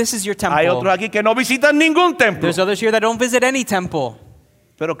for you, this is your Hay temple. otros aquí que no visitan ningún templo. There's others here that don't visit any temple.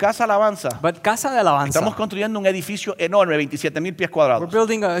 Pero Casa Alabanza, But Casa de Alabanza, estamos construyendo un edificio enorme, 27,000 pies we're cuadrados.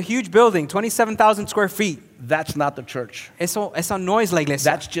 building a huge building, 27,000 square feet. That's not the church. Eso no es la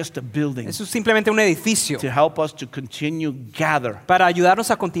iglesia. That's just a building Eso es simplemente un edificio to help us to continue gather. para ayudarnos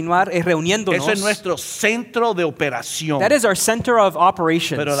a continuar reuniéndonos. Eso es nuestro centro de operación. That is our center of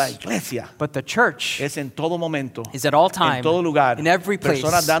operations. Pero la iglesia But the church es en todo momento, is at all time, en todo lugar, in every place.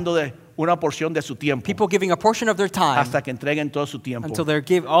 personas dando de una porción de su tiempo People giving a portion of their time hasta que entreguen todo su tiempo, until they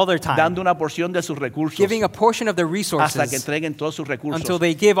give all their time. dando una porción de sus recursos Giving a portion of their hasta que resources entreguen todos sus recursos. until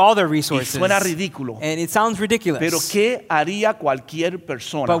they give all their Y resources. suena ridículo, And it sounds ridiculous. pero ¿qué haría cualquier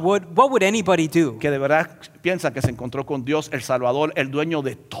persona But what would anybody do que de verdad piensa que se encontró con Dios, el Salvador, el dueño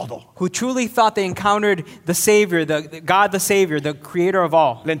de todo? who truly thought they encountered the Savior, the God the Savior, the Creator of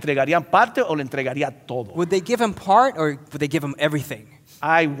all? ¿Le entregarían parte o le entregaría todo? Would they give him part or would they give him everything?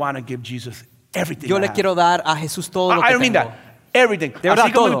 I want to give Jesus everything. Yo I le have. quiero dar a Jesús todo lo I que don't mean tengo. that. Everything. De verdad,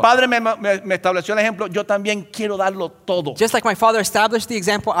 Así como todo. mi padre me estableció el ejemplo, yo también quiero darlo todo. Just like my father established the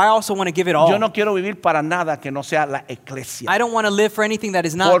example, I also want to give it all. Yo no quiero vivir para nada que no sea la iglesia. I don't want to live for anything that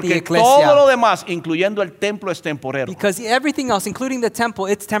is not the Porque todo lo ecclesia. demás, incluyendo el templo, es temporero. Because everything else, including the temple,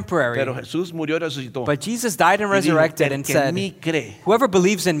 it's temporary. Pero Jesús murió y resucitó. But Jesus died and Y dijo, resurrected el and que said, en mí cree, whoever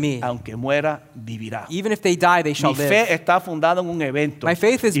believes in me, aunque muera, vivirá. even if they die, they shall Mi fe live. está fundada en un evento. My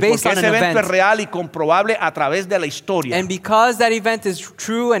faith is y based porque on ese an evento event. es real y comprobable a través de la historia. And because that event is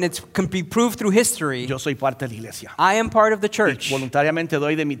true and it can be proved through history, Yo soy parte de la iglesia. I am part of the Y church. voluntariamente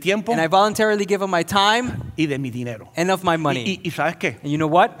doy de mi tiempo And I voluntarily give of my time y de mi dinero. and of my money. Y ¿sabes qué? And you know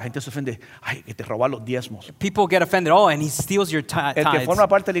what? La gente se ofende. Ay, que te roba los diezmos. People get offended. Oh, and he steals your El que tithes. forma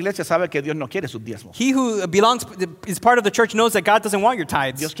parte de la iglesia sabe que Dios no quiere sus diezmos. He who is part of the church knows that God doesn't want your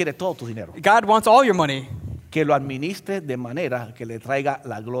tithes. Dios quiere todo tu dinero. God wants all your money. Que lo administre de manera que le traiga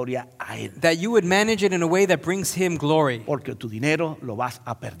la gloria a Él. That you would manage it in a way that brings him glory. Porque tu dinero lo vas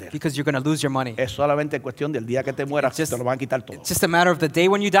a perder. Because you're going to lose your money. Es solamente cuestión del día que te mueras, It's just- te lo van a quitar todo. It's just a matter of the day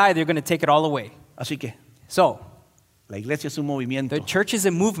when you die, they're going to take it all away. Así que So, la iglesia es un movimiento the church is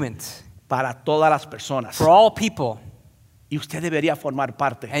a movement para todas las personas. for all people. Y usted debería formar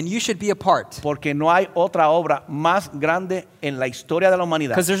parte. And you should be a part. Porque no hay otra obra más grande en la historia de la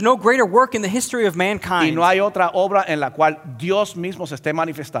humanidad. Because there's no greater work in the history of Y mankind. no hay otra obra en la cual Dios mismo se esté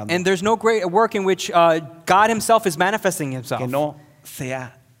manifestando And there's no great work in which God himself is manifesting himself. que no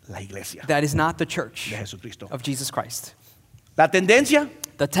sea la iglesia That is not the church de Jesucristo. of Jesus Christ. La tendencia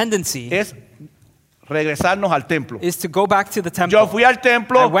The tendency es regresarnos al templo. is to go back to the temple. Yo fui al I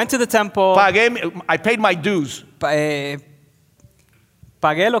templo, went to the temple. I paid my dues.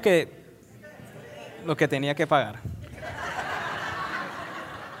 Pagué lo que tenía que pagar.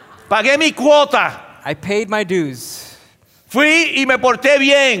 Pagué mi cuota. I paid my dues. Fui y me porté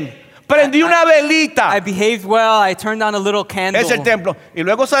bien. Prendí una velita. I behaved well. I turned on a little candle. Es el templo. Y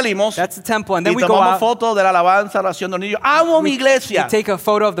luego salimos That's the temple. And then y we go tomamos out. fotos de la alabanza, oración de los niños. Amo mi We iglesia. take a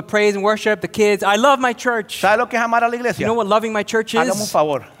photo of the praise and worship, the kids. I love my church. ¿Sabe lo que es amar a la You iglesia? know what loving my church Hágame un is?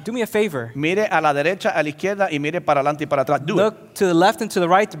 favor. Do me a favor. Mire a la derecha, a la izquierda y mire para adelante y para atrás. Do it. Look to the left and to the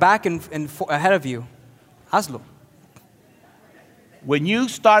right, back and ahead of you. Hazlo. When you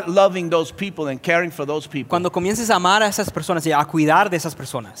start loving those people and caring for those people, Cuando comiences a amar a esas personas y a cuidar de esas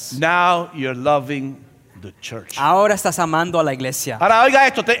personas, now you're loving the church. Ahora estás amando a la iglesia. Ahora oiga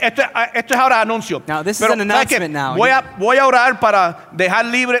esto es ahora anuncio. Now, this is Pero, an ¿sabe qué? announcement now. Voy a orar para dejar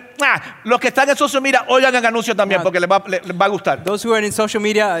libre. Los que están en social media, oigan el anuncio también Now, porque les va a gustar. Those who are in social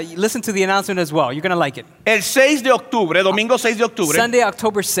media, listen to the announcement as well. You're going to like it. El 6 de octubre, domingo 6 de octubre, Sunday,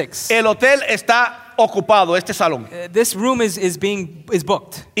 October 6th. el hotel está ocupado, este salón. This room is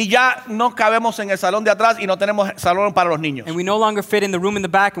booked. Y ya no cabemos en el salón de atrás y no tenemos salón para los niños. And we no longer fit in the room in the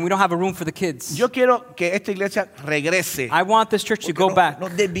back, and we don't have a room for the kids. Yo quiero que esta iglesia regrese. I want this church to go back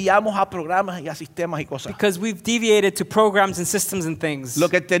Nos desviamos a programas y a sistemas y cosas. because we've deviated to programs and systems and things. Lo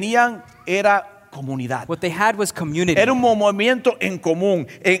que tenían era comunidad. What they had was community. Era un movimiento en común,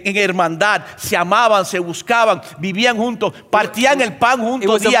 en hermandad. Se amaban, se buscaban, vivían juntos, partían el pan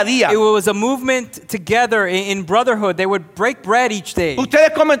juntos día a día. It was a movement together in brotherhood. They would break bread each day.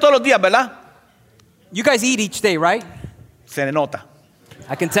 Ustedes comen todos los días, ¿verdad? You guys eat each day, right? Se nota.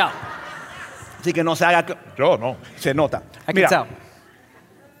 I can tell. Así que no se haga. Yo no, se nota. I can Mira, tell.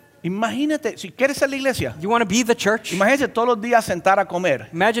 imagínate, si quieres ser la iglesia, You want to be the church? imagínate todos los días sentar a comer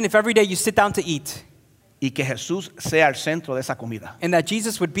Imagine if every day you sit down to eat y que Jesús sea el centro de esa comida. and that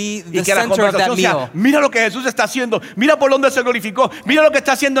Jesus would be Y the que la center of that conversación meal. sea, mira lo que Jesús está haciendo, mira por dónde se glorificó, mira lo que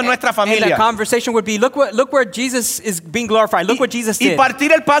está haciendo en nuestra And that familia. conversation would be, look where Jesus is being glorified. Look what Jesus Y did.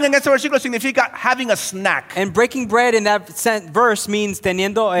 partir el pan en ese versículo significa having a snack. And breaking bread in that verse means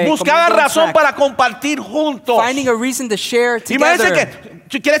teniendo Buscar comiendo un razón snack. para compartir juntos. Finding a reason to share Imagínense together. que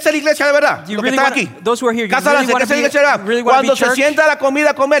si quieres ser iglesia de verdad, You los que really están wanna- aquí, those who are here, you Casa really Lance, wanna que sea be- iglesia de verdad, really wanna be cuando se church? sienta la comida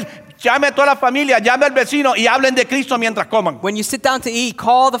a comer, llame a toda la familia, llame al vecino y hablen de Cristo mientras coman. When you sit down to eat,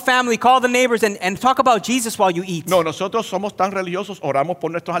 call the family, call the neighbors, and talk about Jesus while you eat. No, nosotros somos tan religiosos, oramos por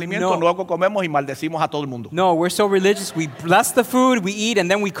nuestros alimentos, No. luego comemos y maldecimos a todo el mundo. No, we're so religious. We bless the food, we eat, and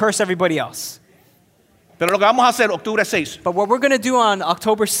then we curse everybody else. Pero lo que vamos a hacer octubre 6, But what we're going to do on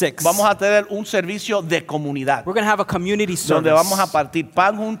October 6th, vamos a tener un servicio de comunidad. we're going to have a community service. Donde vamos a partir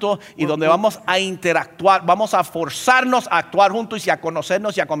pan juntos y donde vamos a interactuar, vamos a forzarnos a actuar juntos y a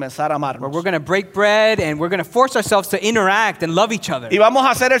conocernos y a comenzar a Where amarnos. we're going to break bread and we're going to force ourselves to interact and love each other. Y vamos a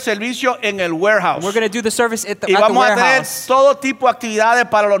hacer el servicio en el warehouse. We're going to do the service at the Y vamos a tener warehouse. todo tipo de actividades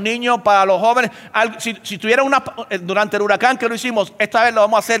para los niños, para los jóvenes. Si tuviera durante el huracán que lo hicimos, esta vez lo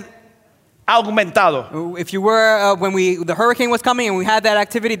vamos a hacer aumentado. If you were, when the hurricane was coming and we had that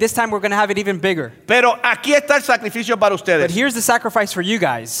activity, this time we're going to have it even bigger. Pero aquí está el sacrificio para But ustedes. here's the sacrifice for you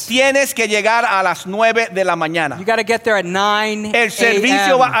guys. Tienes que llegar a las 9 de la mañana. You got to get there at 9 El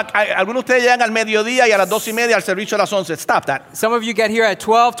servicio a.m. algunos de ustedes llegan al mediodía y a las 2:30 al servicio a las 11. Stop that. Some of you get here at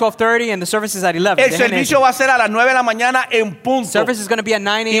 12, 12:30, and the service is at 11. El servicio va a ser a las 9 de la mañana en punto. Service is going to be at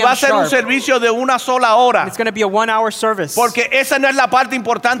 9 Y va a.m. a ser un sharp. servicio de una sola hora. It's going to be a 1-hour service. Porque esa no es la parte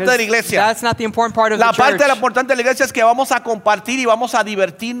importante de la iglesia. That's not the important part of La the church. parte importante de la iglesia es que vamos a compartir y vamos a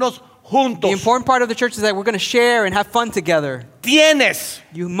divertirnos juntos. The important part of the church is that we're going to share and have fun together. Tienes,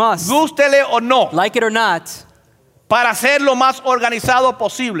 You must, gústele o no, like it or not, para ser lo más organizado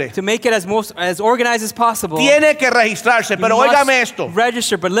posible. to make it as organized as possible. Tiene que registrarse, You pero must óigame esto.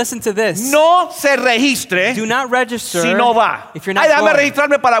 register, but listen to this. No se registre Do not register si no va. if you're not Ay, déjame going.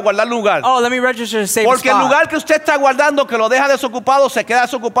 registrarme para guardar lugar. Oh, let me register to save Porque a el spot. lugar que usted está guardando, que lo deja desocupado, se queda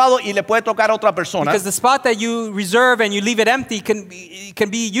desocupado y le puede tocar a otra persona. Because the spot that you reserve and you leave it empty can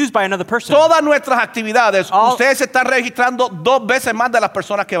be used by another person. Todas nuestras actividades, All- ustedes se están registrando 2 veces más de las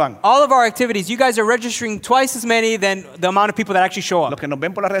personas que van. All of our activities, you guys are registering twice as many than the amount of people that actually show Los up. que nos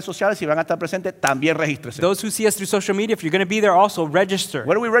ven por las redes sociales, si van a estar presentes, también regístrese. Those who see us through social media, if you're going to be there, also register.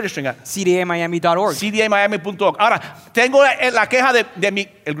 Where are we registering at? CDAmiami.org. cdamiami.org. Ahora, tengo la queja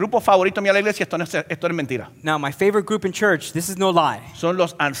de el grupo favorito mío de la iglesia, esto no es mentira. Now, my favorite group in church, this is no lie, Son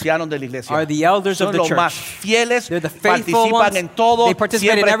los ancianos de la iglesia. are the elders Son of the los church. más fieles, They're the faithful participan ones. en todo, They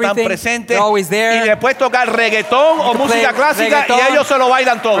participate in siempre están everything. presentes. They're always there. Y después tocar reggaetón o You can música play clásica y reggaeton ellos se lo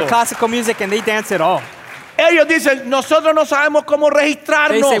bailan todo. or classical music, and they dance it all. Ellos dicen, nosotros no sabemos cómo They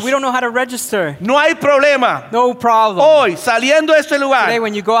registrarnos. say, we don't know how to register. No hay problema. No problem. Hoy, saliendo de este lugar, Today,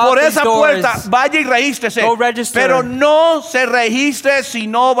 when you go out por these esa doors, puerta, vaya y regístrese. go register. Pero no se registre si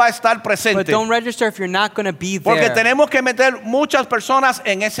no va a estar But presente. don't register if you're not going to be Porque there. tenemos que meter muchas personas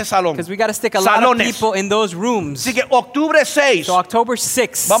en ese salón. Because we got to stick a lot of Salones. people in those rooms. Así que octubre 6 So October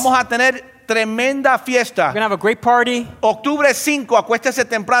 6th, vamos a tener tremenda fiesta. we're going to have a great party. Octubre 5, acuéstese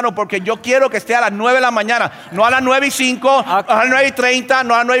temprano porque yo quiero que esté a las 9 de la mañana. No a las 9:05, a las 9:30,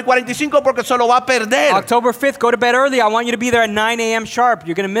 no a las 9:45 porque se lo va a perder. October 5th, go to bed early. I want you to be there at 9 a.m. sharp.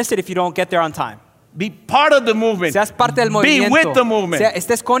 You're going to miss it if you don't get there on time. Be part of the movement. Seas parte del Be movimiento. with the movement.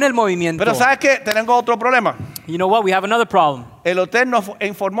 Estés con el movimiento. Pero ¿sabes qué? Tenemos otro problema. You know what? We have another problem. el hotel nos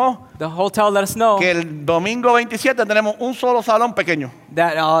informó The hotel let us know que el domingo 27 tenemos un solo salón pequeño.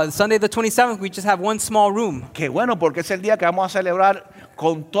 that Sunday the 27th, we just have one small room. Qué bueno, porque es el día que vamos a celebrar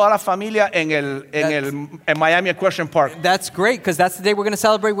con toda la familia en Miami Equestrian Park. That's great, because that's the day we're going to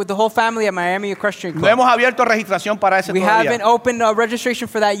celebrate with the whole family at Miami Equestrian No Club. hemos abierto registración para ese We todavía, haven't opened registration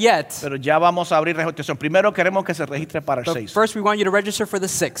for that yet. pero ya vamos a abrir registración. Primero queremos que se registre para el But 6. first, we want you to register for the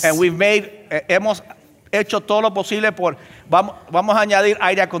 6th. And hemos hecho todo lo posible vamos a añadir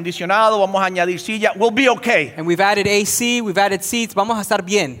aire acondicionado, vamos a añadir silla. We'll be okay. And we've added AC, we've added seats. Vamos a estar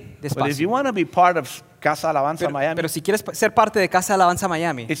bien. But if Despacio. you want to be part of Casa Alabanza Miami, Pero si quieres ser parte de Casa de Alabanza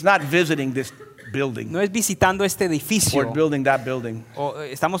Miami, it's not visiting this building no es visitando este or edificio. building that building.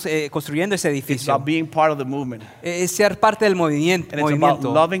 Estamos construyendo ese It's edificio. about being part of the movement. Es ser parte del movimiento. And it's about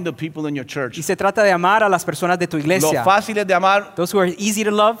loving the people in your church. Y se trata de amar a las personas de tu Los iglesia. fáciles de amar Those who are easy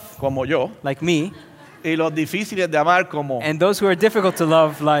to love, como yo like me, y los difíciles de amar como... and those who are difficult to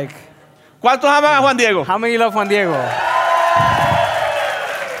love, like... ¿Cuántos aman a Juan Diego? How many love Juan Diego?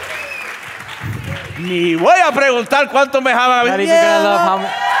 Ni voy a preguntar cuántos me aman a Not mí. even gonna love how many...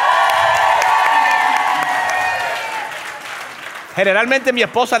 Generalmente mi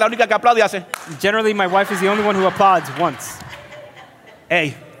esposa es la única que aplaude y hace, Generally, my wife is the only one who applauds once.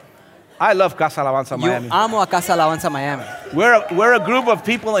 hey, I love Casa Alabanza Yo Miami. amo a Casa Alabanza Miami. We're a group of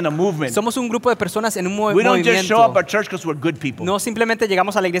people in a movement. Somos un grupo de personas en un We don't just show up movimiento. at church because we're good people. No simplemente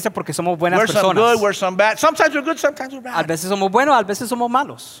llegamos a la iglesia porque somos buenas We're some personas. good, we're some bad. Sometimes we're good, sometimes we're A bad. veces somos buenos, a veces somos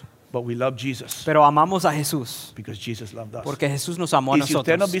malos. But we love Jesus Pero amamos a Jesús because Jesus loved us. porque Jesús nos amó a Y si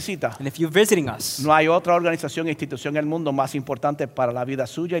usted nosotros. nos visita, And if you're visiting us, no hay otra organización e institución en el mundo más importante para la vida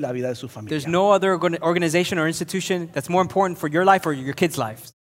suya y la vida de su familia. there's no other organization or institution that's more important for your life or your kids' lives.